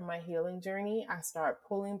start of my healing journey, I started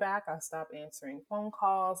pulling back. I stopped answering phone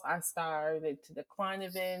calls. I started to decline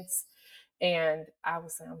events. And I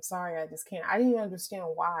was saying, I'm sorry, I just can't. I didn't even understand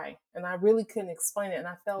why. And I really couldn't explain it. And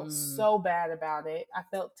I felt Mm. so bad about it. I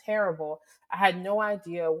felt terrible. I had no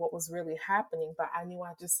idea what was really happening, but I knew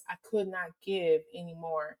I could not give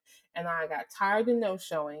anymore. And I got tired of no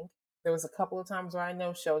showing. There was a couple of times where I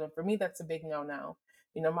no showed, and for me, that's a big no no.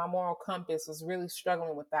 My moral compass was really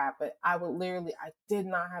struggling with that, but I did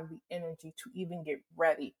not have the energy to even get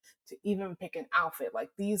ready, to even pick an outfit. Like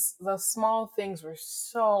the small things were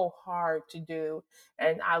so hard to do.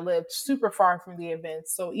 And I lived super far from the event.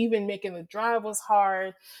 So even making the drive was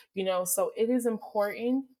hard. So it is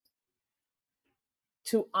important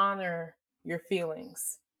to honor your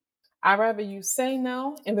feelings. I'd rather you say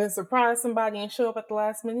no and then surprise somebody and show up at the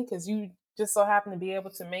last minute because you just so happen to be able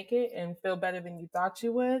to make it and feel better than you thought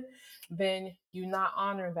you would, than you not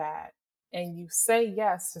honor that and you say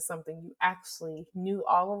yes to something you actually knew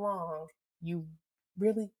all along you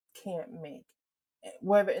really can't make.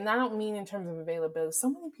 Whether, and I don't mean in terms of availability. So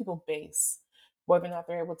many people base whether or not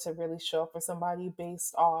they're able to really show up for somebody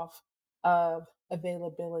based off of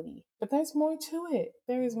availability. But there's more to it.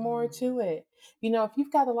 There is more to it. If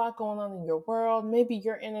you've got a lot going on in your world, maybe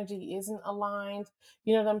your energy isn't aligned,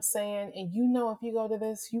 you know what I'm saying? And if you go to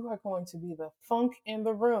this, you are going to be the funk in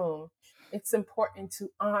the room. It's important to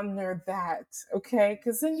honor that, okay?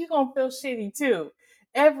 Because then you're going to feel shitty too.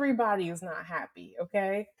 Everybody is not happy,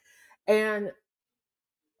 okay? And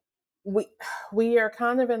we we are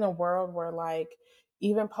kind of in a world where, like,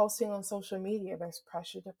 Even posting on social media, there's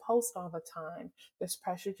pressure to post all the time. There's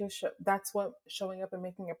pressure to show. That's what showing up and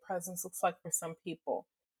making a presence looks like for some people.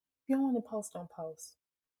 If you don't want to post, don't post.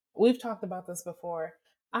 We've talked about this before.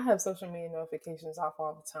 I have social media notifications off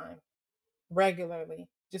all the time, regularly,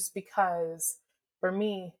 just because for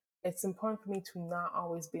me, it's important for me to not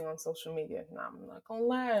always be on social media. Now, I'm not gonna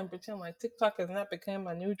lie and pretend like TikTok has not become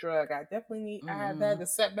my new drug. I have had Mm-mm. to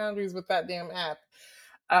set boundaries with that damn app.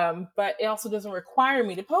 But it also doesn't require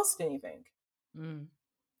me to post anything. Mm.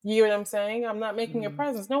 You hear what I'm saying? I'm not making a Mm.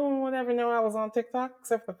 presence. No one would ever know I was on TikTok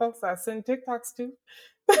except for folks I send TikToks to.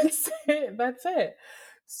 That's it. That's it.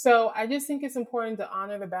 So I just think it's important to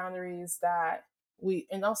honor the boundaries that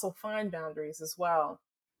and also find boundaries as well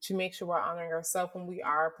to make sure we're honoring ourselves when we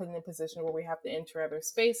are put in a position where we have to enter other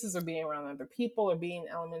spaces or being around other people or being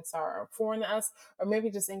elements that are foreign to us or maybe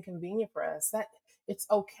just inconvenient for us. That it's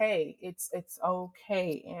okay. It's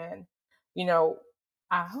okay. And you know,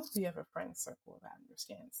 I hope you have a friend circle that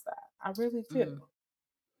understands that. I really do. Mm.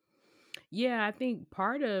 Yeah, I think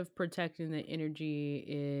part of protecting the energy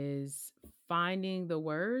is finding the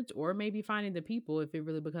words or maybe finding the people if it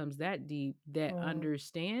really becomes that deep that Mm,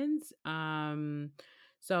 understands.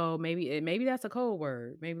 So maybe that's a code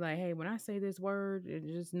word. Maybe like, hey, when I say this word,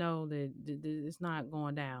 just know that it's not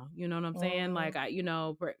going down. You know what I'm saying? mm, Like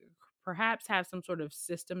perhaps have some sort of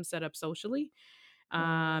system set up socially.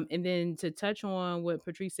 mm, And then to touch on what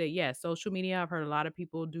Patrice said, yeah, social media. I've heard a lot of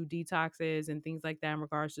people do detoxes and things like that in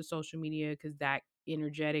regards to social media because that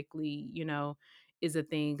energetically, is a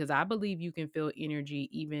thing. Because I believe you can feel energy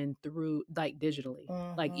even through like digitally,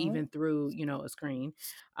 like mhm, even through a screen.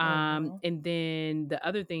 mhm, And then the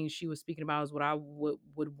other thing she was speaking about is what I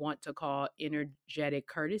would want to call energetic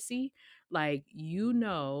courtesy, like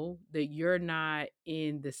that you're not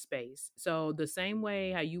in the space. So the same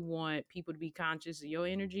way how you want people to be conscious of your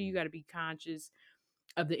energy, you got to be conscious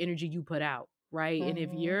of the energy you put out, right? And if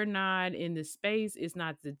mhm, you're not in the space, it's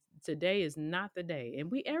not the today is not the day.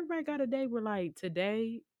 And we everybody got a day we're like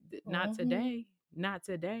today, not mhm, today, not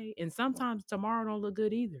today. And sometimes tomorrow don't look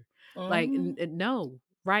good either. Like mhm, no,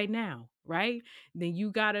 right now, right? Then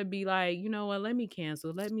you got to be like, you know what, let me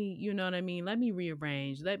cancel. Let me, you know what I mean? Let me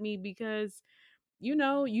rearrange. Let me because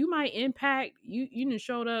you might impact you know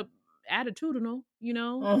showed up attitudinal,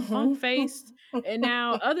 funk mhm, faced, and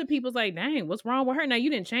now other people's like, dang, what's wrong with her? Now you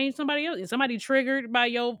didn't change somebody else, and somebody triggered by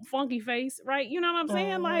your funky face, right? You know what I'm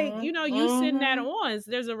saying? Like, mhm, you sitting that mhm, on.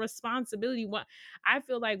 So there's a responsibility. What I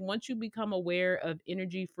feel like once you become aware of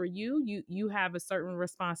energy for you, you have a certain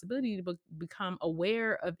responsibility to become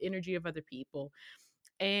aware of energy of other people,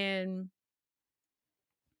 and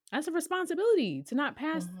that's a responsibility to not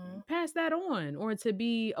mhm, pass that on or to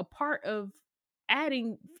be a part of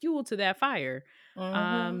adding fuel to that fire.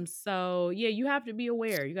 mhm, So yeah, you have to be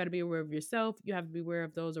aware. You got to be aware of yourself. You have to be aware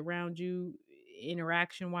of those around you,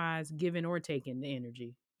 interaction wise, giving or taking the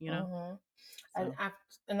energy. mhm. And So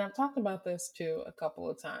I've talked about this too a couple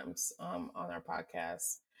of times on our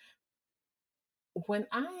podcast. When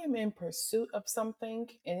I am in pursuit of something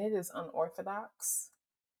and it is unorthodox,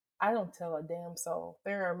 I don't tell a damn soul.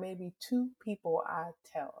 There are maybe two people I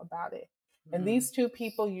tell about it. And mm. these two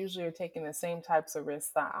people usually are taking the same types of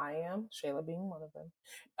risks that I am, Shayla being one of them.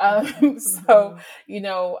 So,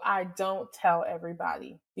 I don't tell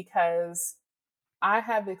everybody because I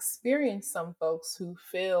have experienced some folks who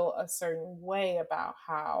feel a certain way about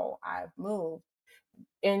how I've moved.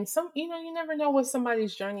 And you never know what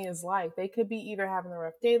somebody's journey is like. They could be either having a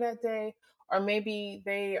rough day that day, or maybe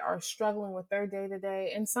they are struggling with their day to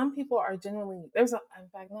day. And some people are genuinely, in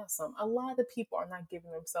fact, not some, a lot of people are not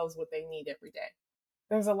giving themselves what they need every day.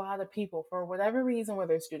 There's a lot of people, for whatever reason,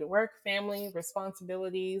 whether it's due to work, family,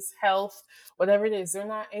 responsibilities, health, whatever it is, they're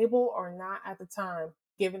not able or not at the time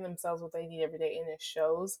giving themselves what they need every day, and it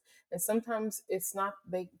shows. And sometimes it's not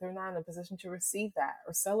they're not in a position to receive that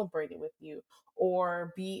or celebrate it with you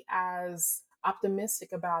or be as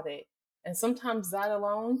optimistic about it. And sometimes that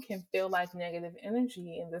alone can feel like negative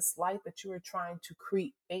energy in this light that you are trying to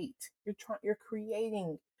create. You're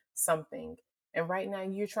creating something, and right now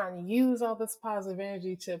you're trying to use all this positive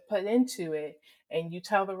energy to put into it, and you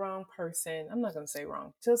tell the wrong person, I'm not going to say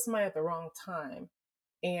wrong, tell somebody at the wrong time,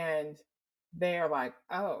 and they're like,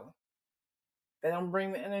 oh, they don't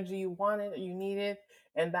bring the energy you wanted or you needed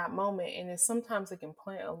in that moment. And sometimes it can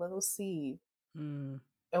plant a little seed Mm.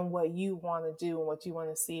 in what you want to do and what you want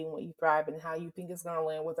to see and what you thrive and how you think it's going to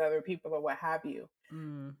land with other people or what have you.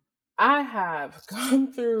 Mm. I have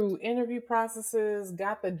gone through interview processes,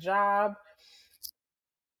 got the job,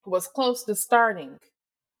 was close to starting,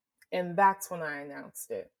 and that's when I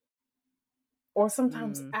announced it. Or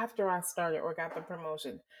sometimes Mm, after I started or got the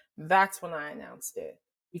promotion, that's when I announced it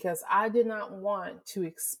because I did not want to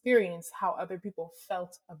experience how other people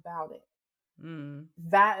felt about it. mm,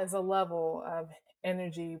 That is a level of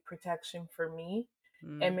energy protection for me,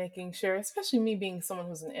 and mm, making sure, especially me being someone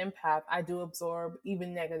who's an empath, I do absorb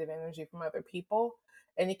even negative energy from other people,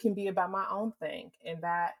 and it can be about my own thing, and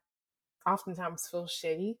that oftentimes feels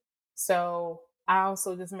shitty. So I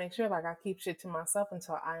also just make sure like I keep shit to myself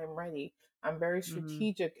until I am ready. I'm very mm,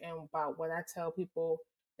 strategic about what I tell people,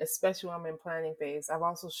 especially when I'm in planning phase. I've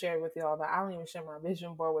also shared with y'all that I don't even share my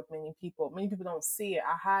vision board with many people. Many people don't see it.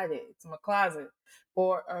 I hide it. It's in my closet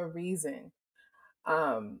for a reason.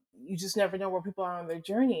 You just never know where people are on their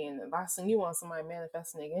journey, and the last thing you want is somebody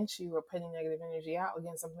manifesting against you or putting negative energy out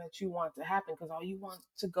against something that you want to happen, because all you want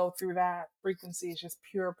to go through that frequency is just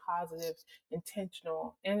pure positive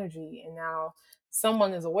intentional energy. And now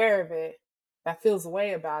someone is aware of it that feels a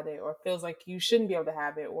way about it, or feels like you shouldn't be able to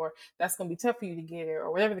have it, or that's going to be tough for you to get it,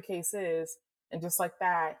 or whatever the case is. And just like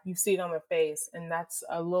that, you see it on their face, and that's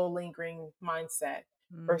a low lingering mindset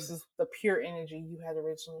mm. versus the pure energy you had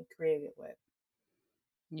originally created with.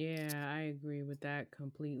 Yeah, I agree with that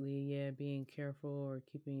completely. Yeah, being careful or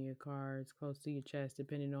keeping your cards close to your chest,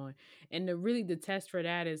 depending on, and the test for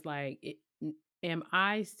that is like, am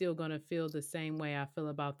I still gonna feel the same way I feel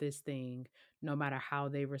about this thing, no matter how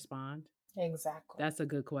they respond? Exactly. That's a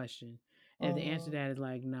good question. If the answer to Hmm. that is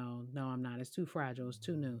like no, no, I'm not. It's too fragile. It's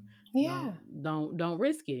too new. Don't Yeah. don't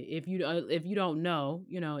risk it. If you don't know,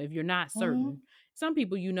 if you're not Hmm. certain. Some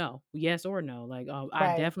people, yes or no. Like, oh, I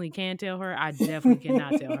Right. definitely can tell her. I definitely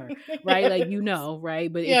cannot tell her. Right? Like,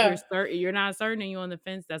 right? But if Yeah. you're not certain and you're on the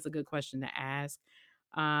fence, that's a good question to ask.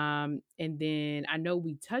 And then I know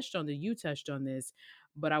you touched on this,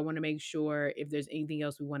 but I want to make sure if there's anything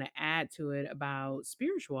else we want to add to it about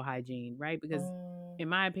spiritual hygiene, right? Because Mm-hmm. in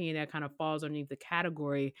my opinion, that kind of falls underneath the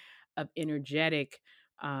category of energetic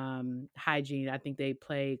hygiene. I think they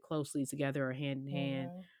play closely together or hand in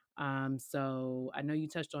hand. So I know you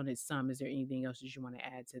touched on it some. Is there anything else that you want to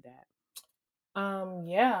add to that?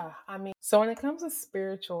 Yeah. I mean, so when it comes to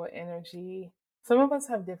spiritual energy, some of us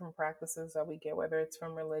have different practices that we get, whether it's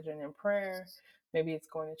from religion and prayer, maybe it's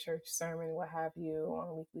going to church, sermon, what have you, on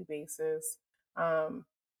a weekly basis. Um,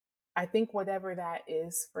 I think whatever that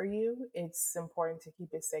is for you, it's important to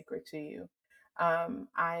keep it sacred to you.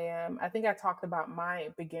 I think I talked about my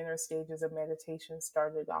beginner stages of meditation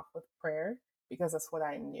started off with prayer because that's what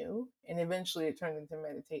I knew, and eventually it turned into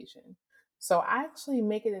meditation. So I actually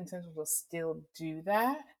make it intentional to still do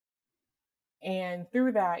that, and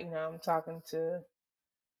through that, I'm talking to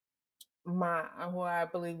my who I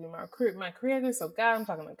believe in my creator. So God, I'm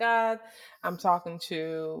talking to God. I'm talking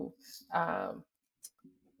to um,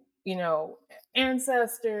 you know,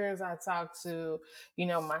 ancestors. I talk to,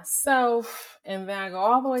 myself. And then I go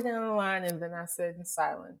all the way down the line, and then I sit in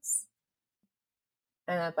silence.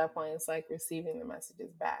 And at that point, it's like receiving the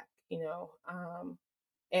messages back,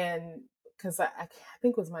 and because I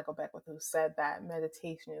think it was Michael Beckwith who said that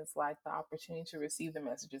meditation is like the opportunity to receive the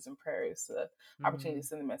messages, and prayer is the opportunity Mm-hmm. to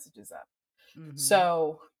send the messages up. Mm-hmm.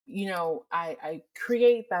 So, I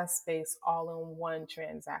create that space all in one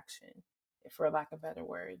transaction, for lack of better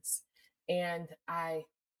words. And I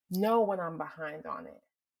know when I'm behind on it.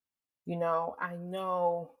 I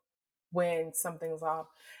know when something's off.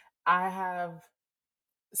 I have,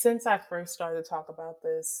 since I first started to talk about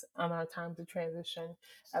this on our Time to Transition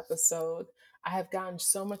episode, I have gotten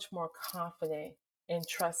so much more confident in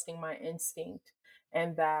trusting my instinct,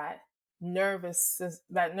 and that nervous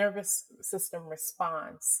system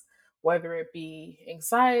response, whether it be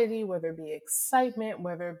anxiety, whether it be excitement,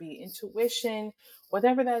 whether it be intuition,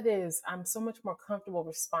 whatever that is, I'm so much more comfortable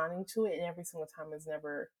responding to it, and every single time has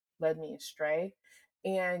never led me astray.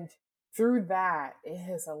 And through that, it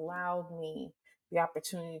has allowed me the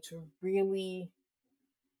opportunity to really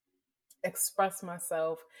express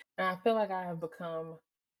myself. And I feel like I have become,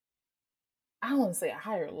 I don't want to say a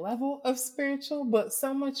higher level of spiritual, but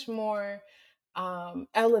so much more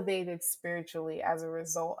elevated spiritually as a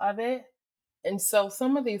result of it. And so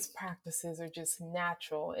some of these practices are just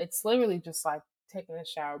natural. It's literally just like taking a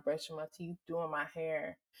shower, brushing my teeth, doing my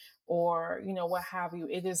hair, or, what have you.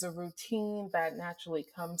 It is a routine that naturally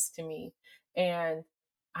comes to me. And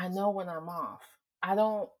I know when I'm off. I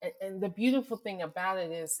don't, and the beautiful thing about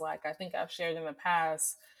it is, like, I think I've shared in the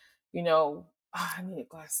past, I need a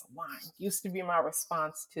glass of wine used to be my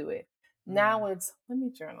response to it. Mm-hmm. Now it's, let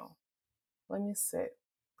me journal, let me sit,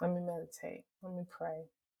 let me meditate, let me pray,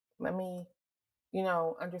 let me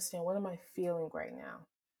understand, what am I feeling right now?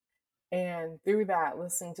 And through that,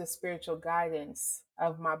 listening to spiritual guidance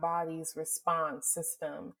of my body's response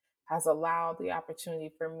system has allowed the opportunity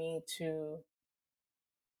for me to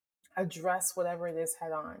address whatever it is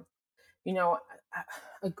head on. You know,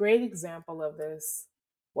 a great example of this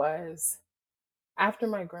was after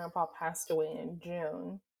my grandpa passed away in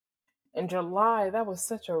June. In July, that was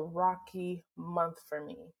such a rocky month for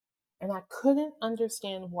me. And I couldn't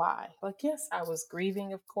understand why. Like, yes, I was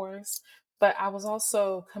grieving, of course, but I was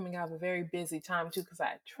also coming out of a very busy time too because I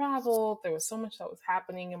had traveled. There was so much that was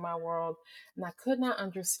happening in my world. And I could not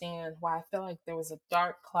understand why I felt like there was a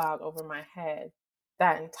dark cloud over my head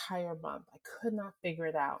that entire month. I could not figure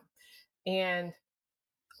it out. And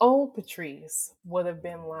old Patrice would have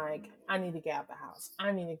been like, I need to get out of the house.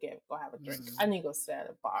 I need to go have a drink. I Mm. need to go sit at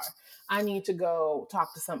a bar. I need to go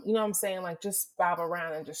talk to some, you know what I'm saying? Like just bob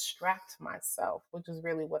around and distract myself, which is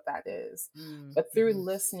really what that is. Mm. But through Mhm.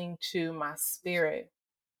 listening to my spirit,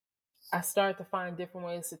 I started to find different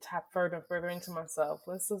ways to tap further and further into myself.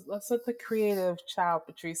 Let's let the creative child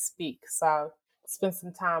Patrice speak. So I spent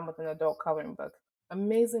some time with an adult coloring book.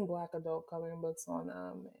 Amazing black adult coloring books on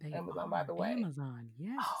They Amazon, by are the way. Amazon. Oh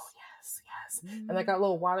Yes. yes, yes. And I Mm. got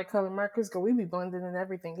little watercolor markers. Go, we be blending and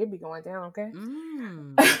everything. It be going down, okay?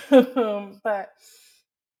 Mm. But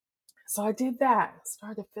so I did that.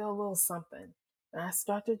 Started to feel a little something. And I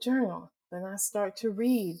start to journal. Then I start to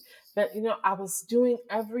read. But I was doing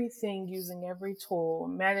everything using every tool,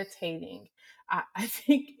 meditating. I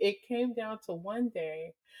think it came down to one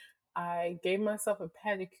day I gave myself a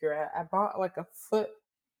pedicure. I bought like a foot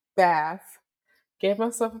bath, gave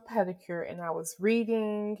myself a pedicure, and I was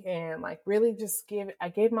reading and like really just I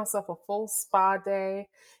gave myself a full spa day.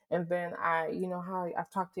 And then how I've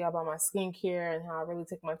talked to you about my skincare and how I really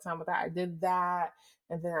take my time with that. I did that.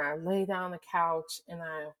 And then I lay down on the couch and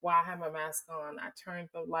while I had my mask on, I turned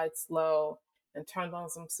the lights low and turned on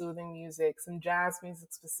some soothing music, some jazz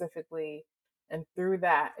music specifically. And through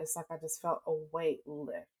that, it's like I just felt a weight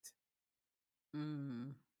lift.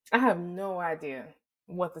 Mm. I have no idea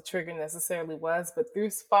what the trigger necessarily was, but through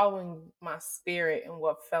following my spirit and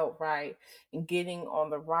what felt right and getting on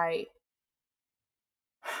the right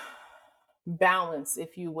balance,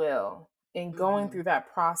 if you will, and going Mhm. through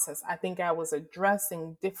that process, I think I was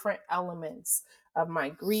addressing different elements of my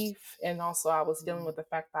grief. And also, I was dealing Mm. with the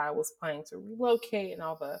fact that I was planning to relocate and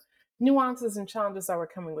all the nuances and challenges that were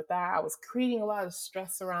coming with that. I was creating a lot of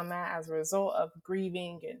stress around that as a result of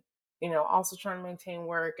grieving and, also trying to maintain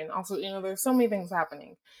work. And also, there's so many things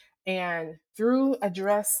happening. And through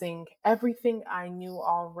addressing everything I knew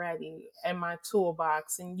already in my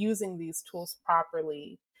toolbox and using these tools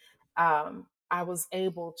properly, I was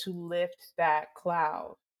able to lift that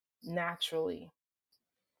cloud naturally.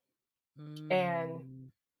 And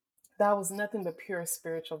Mm. that was nothing but pure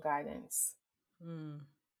spiritual guidance. Mm.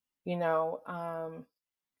 You know,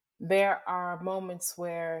 there are moments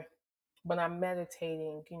where when I'm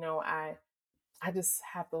meditating, I just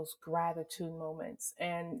have those gratitude moments.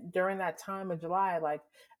 And during that time of July, like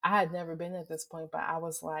I had never been at this point, but I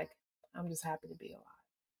was like, I'm just happy to be alive.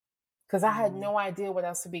 Because I had Mm. no idea what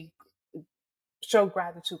else to be show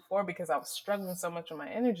gratitude for because I was struggling so much with my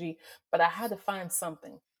energy, but I had to find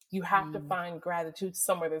something. You have to Mm. find gratitude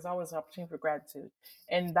somewhere. There's always an opportunity for gratitude.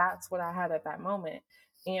 And that's what I had at that moment.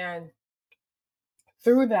 And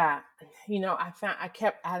through that, I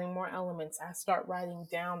kept adding more elements. I start writing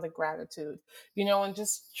down the gratitude, and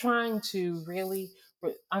just trying to really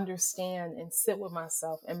understand and sit with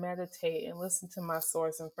myself and meditate and listen to my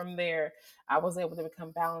source. And from there, I was able to become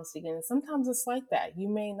balanced again. And sometimes it's like that. You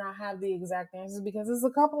may not have the exact answers because it's a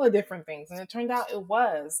couple of different things. And it turned out it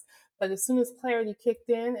was. But as soon as clarity kicked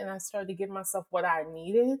in and I started to give myself what I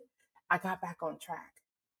needed, I got back on track.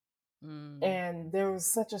 Mm. And there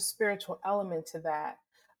was such a spiritual element to that.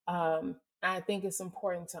 I think it's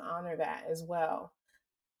important to honor that as well.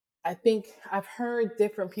 I think I've heard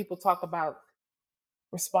different people talk about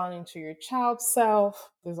responding to your child self.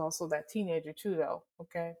 There's also that teenager too, though.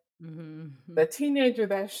 Okay, Mhm. the teenager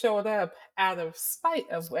that showed up out of spite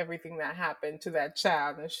of everything that happened to that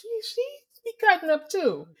child, and she be cutting up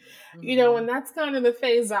too. And Mhm. that's kind of the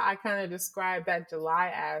phase that I kind of described that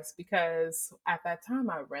July as, because at that time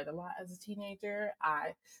I read a lot as a teenager.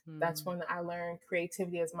 I That's Mm. when I learned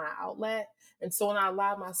creativity as my outlet. And so when I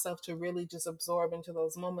allowed myself to really just absorb into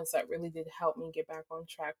those moments, that really did help me get back on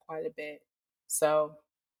track quite a bit. So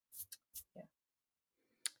yeah.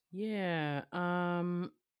 Yeah.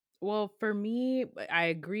 Well, for me, I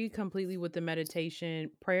agree completely with the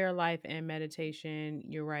meditation, prayer life and meditation.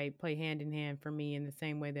 You're right, play hand in hand for me in the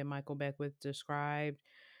same way that Michael Beckwith described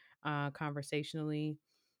conversationally.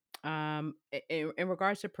 In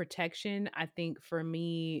regards to protection, I think for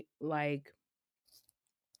me, like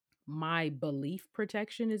my belief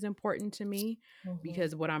protection is important to me, Mm-hmm.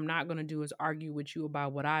 because what I'm not going to do is argue with you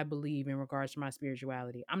about what I believe in regards to my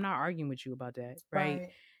spirituality. I'm not arguing with you about that, right? Right.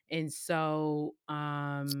 And so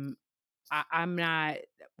I'm not,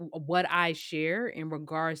 what I share in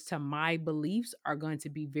regards to my beliefs are going to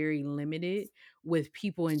be very limited with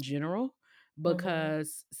people in general, Mm-hmm.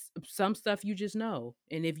 because some stuff you just know.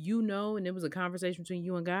 And if you know, and it was a conversation between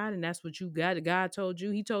you and God, and that's what you got, God told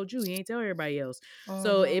you, he told you, he ain't tell everybody else.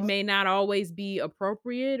 So it Mm-hmm. may not always be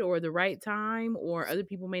appropriate or the right time, or other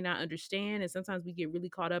people may not understand. And sometimes we get really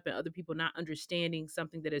caught up in other people not understanding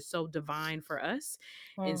something that is so divine for us.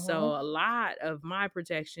 And so Mm-hmm. a lot of my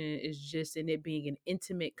protection is just in it being an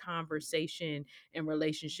intimate conversation and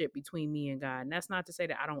relationship between me and God. And that's not to say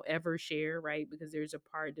that I don't ever share, right? Because there's a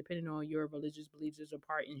part, depending on your religious beliefs, there's a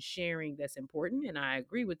part in sharing that's important. And I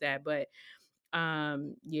agree with that. But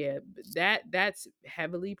yeah, that's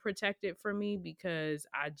heavily protected for me, because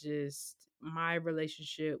I just, my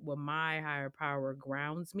relationship with my higher power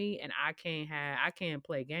grounds me, and I can't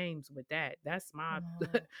play games with that. That's my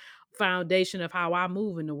Mm-hmm. foundation of how I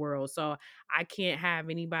move in the world. So I can't have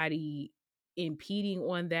anybody impeding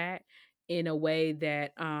on that in a way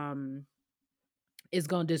that is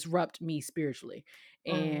going to disrupt me spiritually.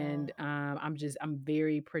 And Mm-hmm. I'm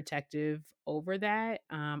very protective over that.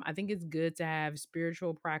 I think it's good to have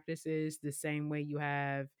spiritual practices the same way you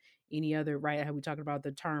have any other, right? How we talked about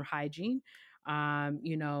the term hygiene.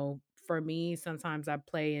 You know, for me, sometimes I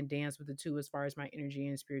play and dance with the two as far as my energy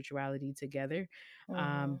and spirituality together.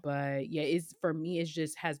 Mm-hmm. But yeah, it's, for me, it's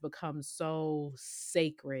just has become so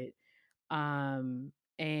sacred. um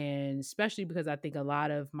and especially because I think a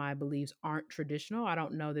lot of my beliefs aren't traditional. I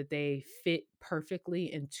don't know that they fit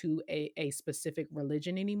perfectly into a specific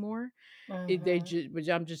religion anymore. They Mm-hmm. just, which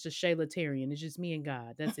I'm just a Shaylatarian. It's just me and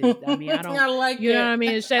God. That's it. I mean, I don't, I like you know what it. I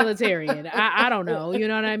mean? Shaylatarian. I don't know. You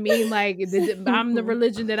know what I mean? Like I'm the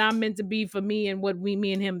religion that I'm meant to be for me and what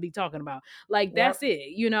me and him be talking about. Like that's Yep. it.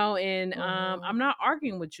 You know. And Mm-hmm. I'm not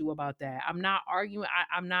arguing with you about that. I'm not arguing.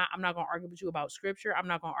 I'm not gonna argue with you about scripture. I'm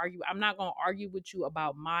not gonna argue. I'm not gonna argue with you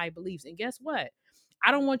about my beliefs. And guess what?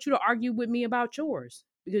 I don't want you to argue with me about yours,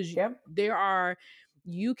 because Yep. there are,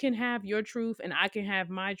 you can have your truth and I can have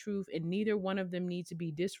my truth, and neither one of them need to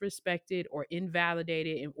be disrespected or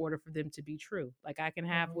invalidated in order for them to be true. Like I can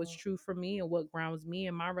have what's Mm-hmm. true for me and what grounds me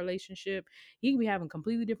in my relationship. He can be having a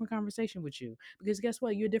completely different conversation with you, because guess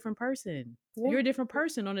what? You're a different person. Yeah. You're a different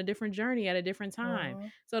person on a different journey at a different time. Mm-hmm.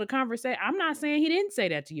 So the conversation, I'm not saying he didn't say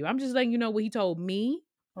that to you. I'm just letting you know what he told me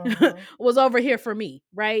Mm-hmm. was over here for me,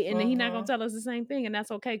 right? And he's not gonna Mm-hmm. tell us the same thing, and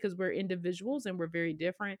that's okay, because we're individuals and we're very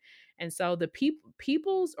different. And so the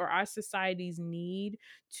people's or our society's need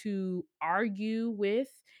to argue with,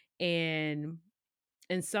 and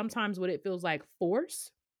sometimes what it feels like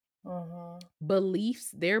force Mm-hmm.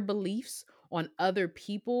 beliefs, their beliefs on other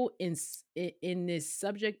people in this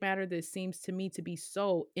subject matter that seems to me to be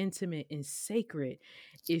so intimate and sacred,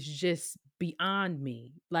 is just beyond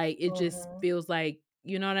me. Like it just Mm-hmm. feels like,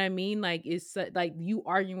 you know what I mean? Like it's like you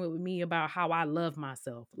arguing with me about how I love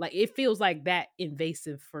myself. Like it feels like that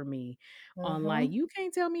invasive for me. On Mm-hmm. like, you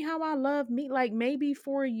can't tell me how I love me. Like maybe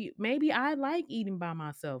for you, maybe I like eating by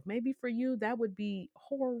myself. Maybe for you that would be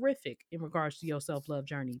horrific in regards to your self-love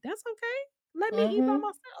journey. That's okay. Let me eat by Mm-hmm.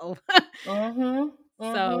 myself. Mm-hmm.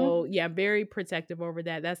 Mm-hmm. So yeah, I'm very protective over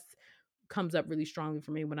that. That's comes up really strongly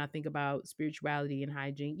for me when I think about spirituality and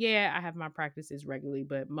hygiene. Yeah, I have my practices regularly,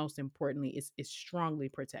 but most importantly, it's strongly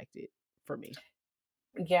protected for me.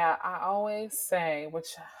 Yeah, I always say, which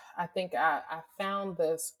I think I found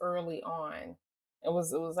this early on. It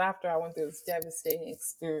was after I went through this devastating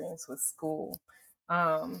experience with school.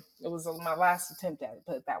 It was my last attempt at it,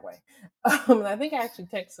 put it that way. And I think I actually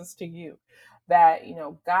text this to you that,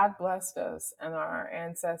 God blessed us and our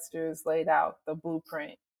ancestors laid out the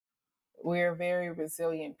blueprint. We're very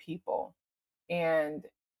resilient people, and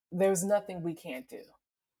there's nothing we can't do.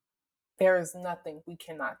 There is nothing we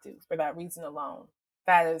cannot do for that reason alone.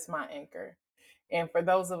 That is my anchor. And for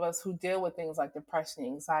those of us who deal with things like depression,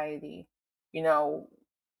 anxiety, you know,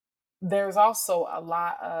 there's also a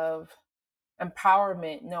lot of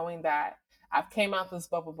empowerment knowing that I've came out this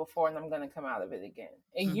bubble before and I'm going to come out of it again.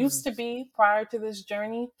 It Hmm. used to be prior to this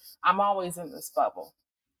journey, I'm always in this bubble.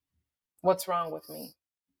 What's wrong with me?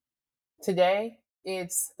 Today,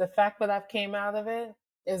 it's the fact that I've came out of it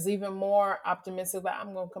is even more optimistic that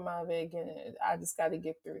I'm going to come out of it again. I just got to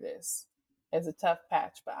get through this. It's a tough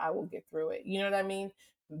patch, but I will get through it. You know what I mean?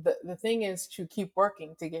 The thing is to keep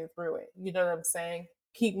working to get through it. You know what I'm saying?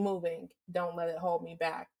 Keep moving. Don't let it hold me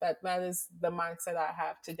back. That is the mindset I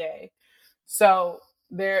have today. So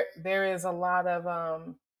there is a lot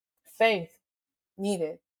of faith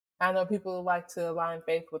needed. I know people like to align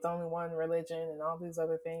faith with only one religion and all these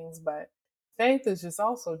other things, but faith is just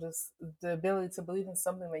also just the ability to believe in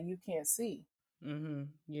something that you can't see. Mm-hmm.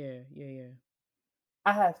 Yeah, yeah, yeah.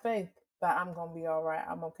 I have faith that I'm gonna be all right.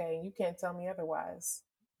 I'm okay, and you can't tell me otherwise.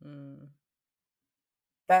 Mm.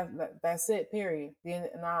 That's it. Period.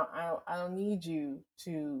 And I don't need you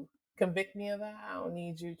to convict me of that. I don't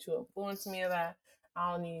need you to influence me of that.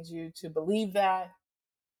 I don't need you to believe that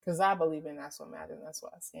because I believe in that's what matters. And that's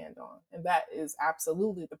what I stand on, and that is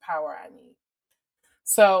absolutely the power I need.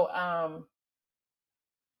 So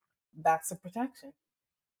that's a protection.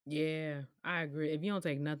 Yeah, I agree. If you don't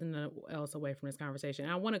take nothing else away from this conversation,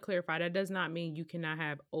 and I want to clarify that does not mean you cannot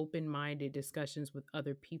have open minded discussions with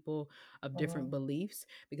other people of different Hmm. beliefs,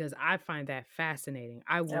 because I find that fascinating.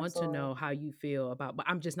 I want to Absolutely. know how you feel about, but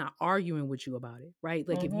I'm just not arguing with you about it, right?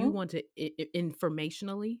 Like if you Hmm. want to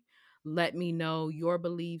informationally let me know your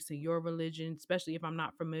beliefs and your religion, especially if I'm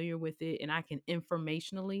not familiar with it, and I can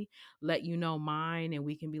informationally let you know mine, and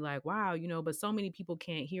we can be like, wow, but so many people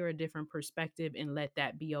can't hear a different perspective and let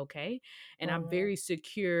that be okay. And I'm Hmm. very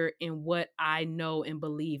secure in what I know and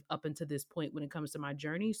believe up until this point when it comes to my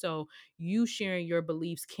journey. So you sharing your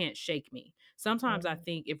beliefs can't shake me. Sometimes I Hmm.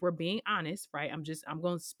 think if we're being honest, right? I'm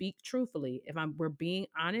going to speak truthfully. If we're being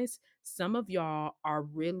honest, some of y'all are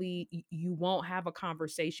really, you won't have a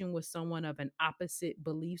conversation with someone of an opposite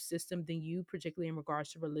belief system than you, particularly in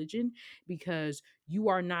regards to religion, because you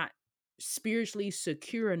are not spiritually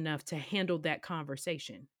secure enough to handle that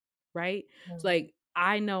conversation, right? It's Hmm. like,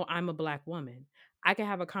 I know I'm a Black woman. I can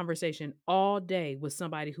have a conversation all day with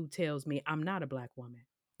somebody who tells me I'm not a Black woman.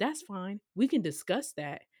 That's fine. We can discuss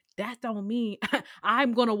that. That don't mean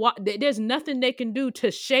I'm gonna walk. There's nothing they can do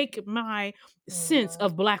to shake my sense Hmm.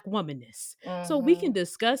 of Black womanness. So we can Hmm.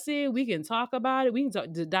 discuss it. We can talk about it. We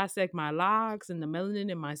can dissect my locks and the melanin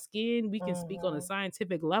in my skin. We can speak on a Hmm.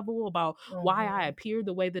 scientific level about why I Hmm. appear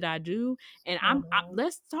the way that I do. And Hmm.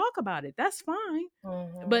 let's talk about it. That's fine. Hmm.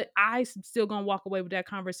 But still gonna walk away with that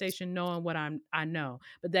conversation knowing what I know.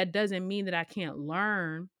 But that doesn't mean that I can't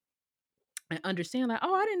learn and understand, like,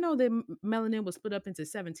 oh, I didn't know that melanin was split up into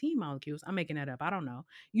 17 molecules. I'm making that up. I don't know.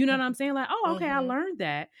 You know what I'm saying? Like, oh, okay, I Hmm. learned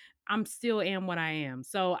that. I'm still am what I am.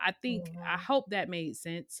 So I Hmm. hope that made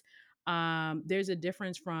sense. There's a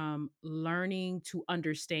difference from learning to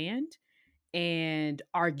understand and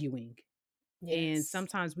arguing. And Yes.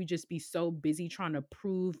 sometimes we just be so busy trying to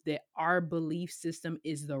prove that our belief system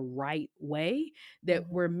is the right way that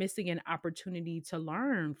we're Hmm. missing an opportunity to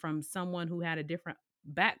learn from someone who had a different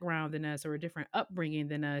background than us or a different upbringing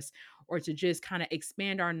than us, or to just kind of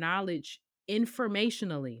expand our knowledge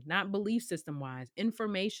informationally, not belief system wise,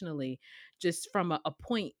 informationally, just from a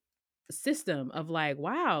point system of like,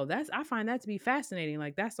 wow, that's, I find that to be fascinating.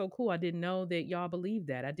 Like, that's so cool. I didn't know that y'all believe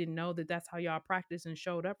that. I didn't know that that's how y'all practice and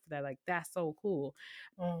showed up for that. Like, that's so cool.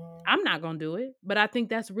 Hmm. I'm not gonna do it, but I think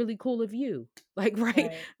that's really cool of you. Like,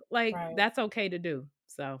 right? Right. Like, Right. that's okay to do.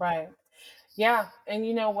 So Right. Yeah. And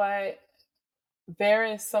you know what? There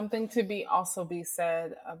is something to be also be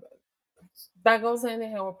said that goes hand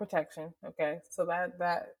in hand with protection. Okay. So that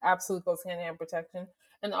absolutely goes hand in hand with protection.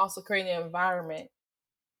 And also creating an environment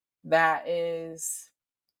that is,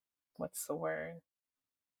 what's the word?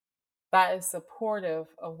 That is supportive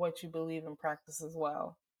of what you believe and practice as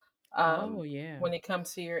well. oh um, yeah. when it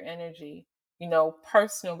comes to your energy. You know,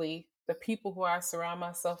 personally, the people who I surround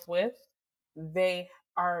myself with, they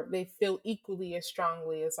they feel equally as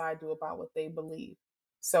strongly as I do about what they believe.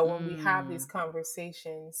 So when we have these Mm,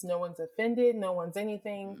 conversations, no one's offended, no one's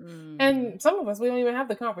anything. mm, And some of us, we don't even have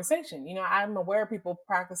the conversation. You know, I'm aware people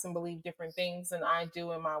practice and believe different things than I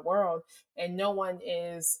do in my world. And no one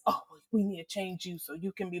is, oh, we need to change you so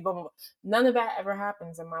you can be blah, blah, blah. None of that ever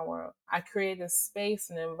happens in my world. I create a space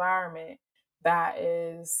and environment that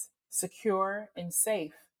is secure and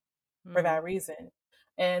safe for mm, that reason.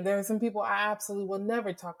 And there are some people I absolutely will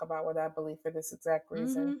never talk about what I believe for this exact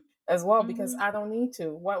reason mm-hmm, as well, because mm-hmm. I don't need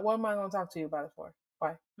to. What am I going to talk to you about it for?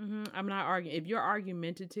 Why? I'm not arguing. If you're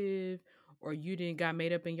argumentative or you didn't got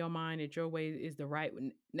made up in your mind that your way is the right,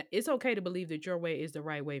 it's okay to believe that your way is the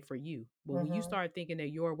right way for you. But when you Mm-hmm. start thinking that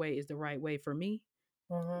your way is the right way for me,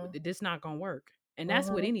 Mm-hmm. this not gonna work. And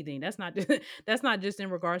that's with Mm-hmm. anything. That's not that's not just in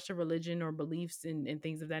regards to religion or beliefs and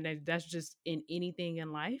things of that nature. That's just in anything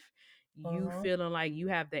in life. You Mm-hmm. feeling like you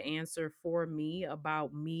have the answer for me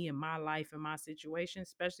about me and my life and my situation,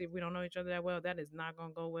 especially if we don't know each other that well, that is not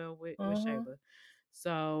gonna go well with Mm-hmm. Shayla.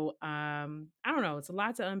 So I don't know. It's a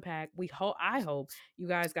lot to unpack. I hope you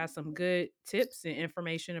guys got some good tips and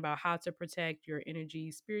information about how to protect your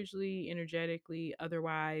energy spiritually, energetically,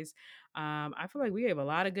 otherwise. I feel like we gave a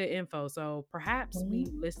lot of good info. So perhaps we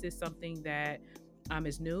Mm-hmm. listed something that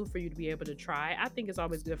is new for you to be able to try. I think it's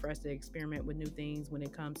always good for us to experiment with new things when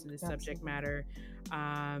it comes to this subject matter.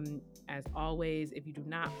 As always, if you do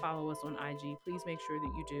not follow us on IG, please make sure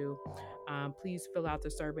that you do. Please fill out the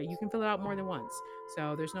survey. You can fill it out more than once,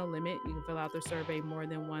 so there's no limit. You can fill out the survey more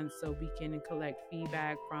than once so we can collect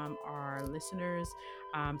feedback from our listeners,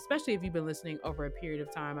 especially if you've been listening over a period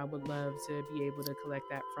of time. I would love to be able to collect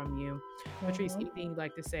that from you. Patrice, anything you'd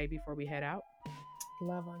like to say before we head out?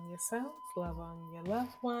 Love on yourself, love on your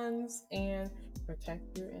loved ones, and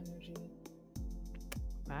protect your energy.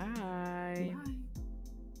 Bye. Bye.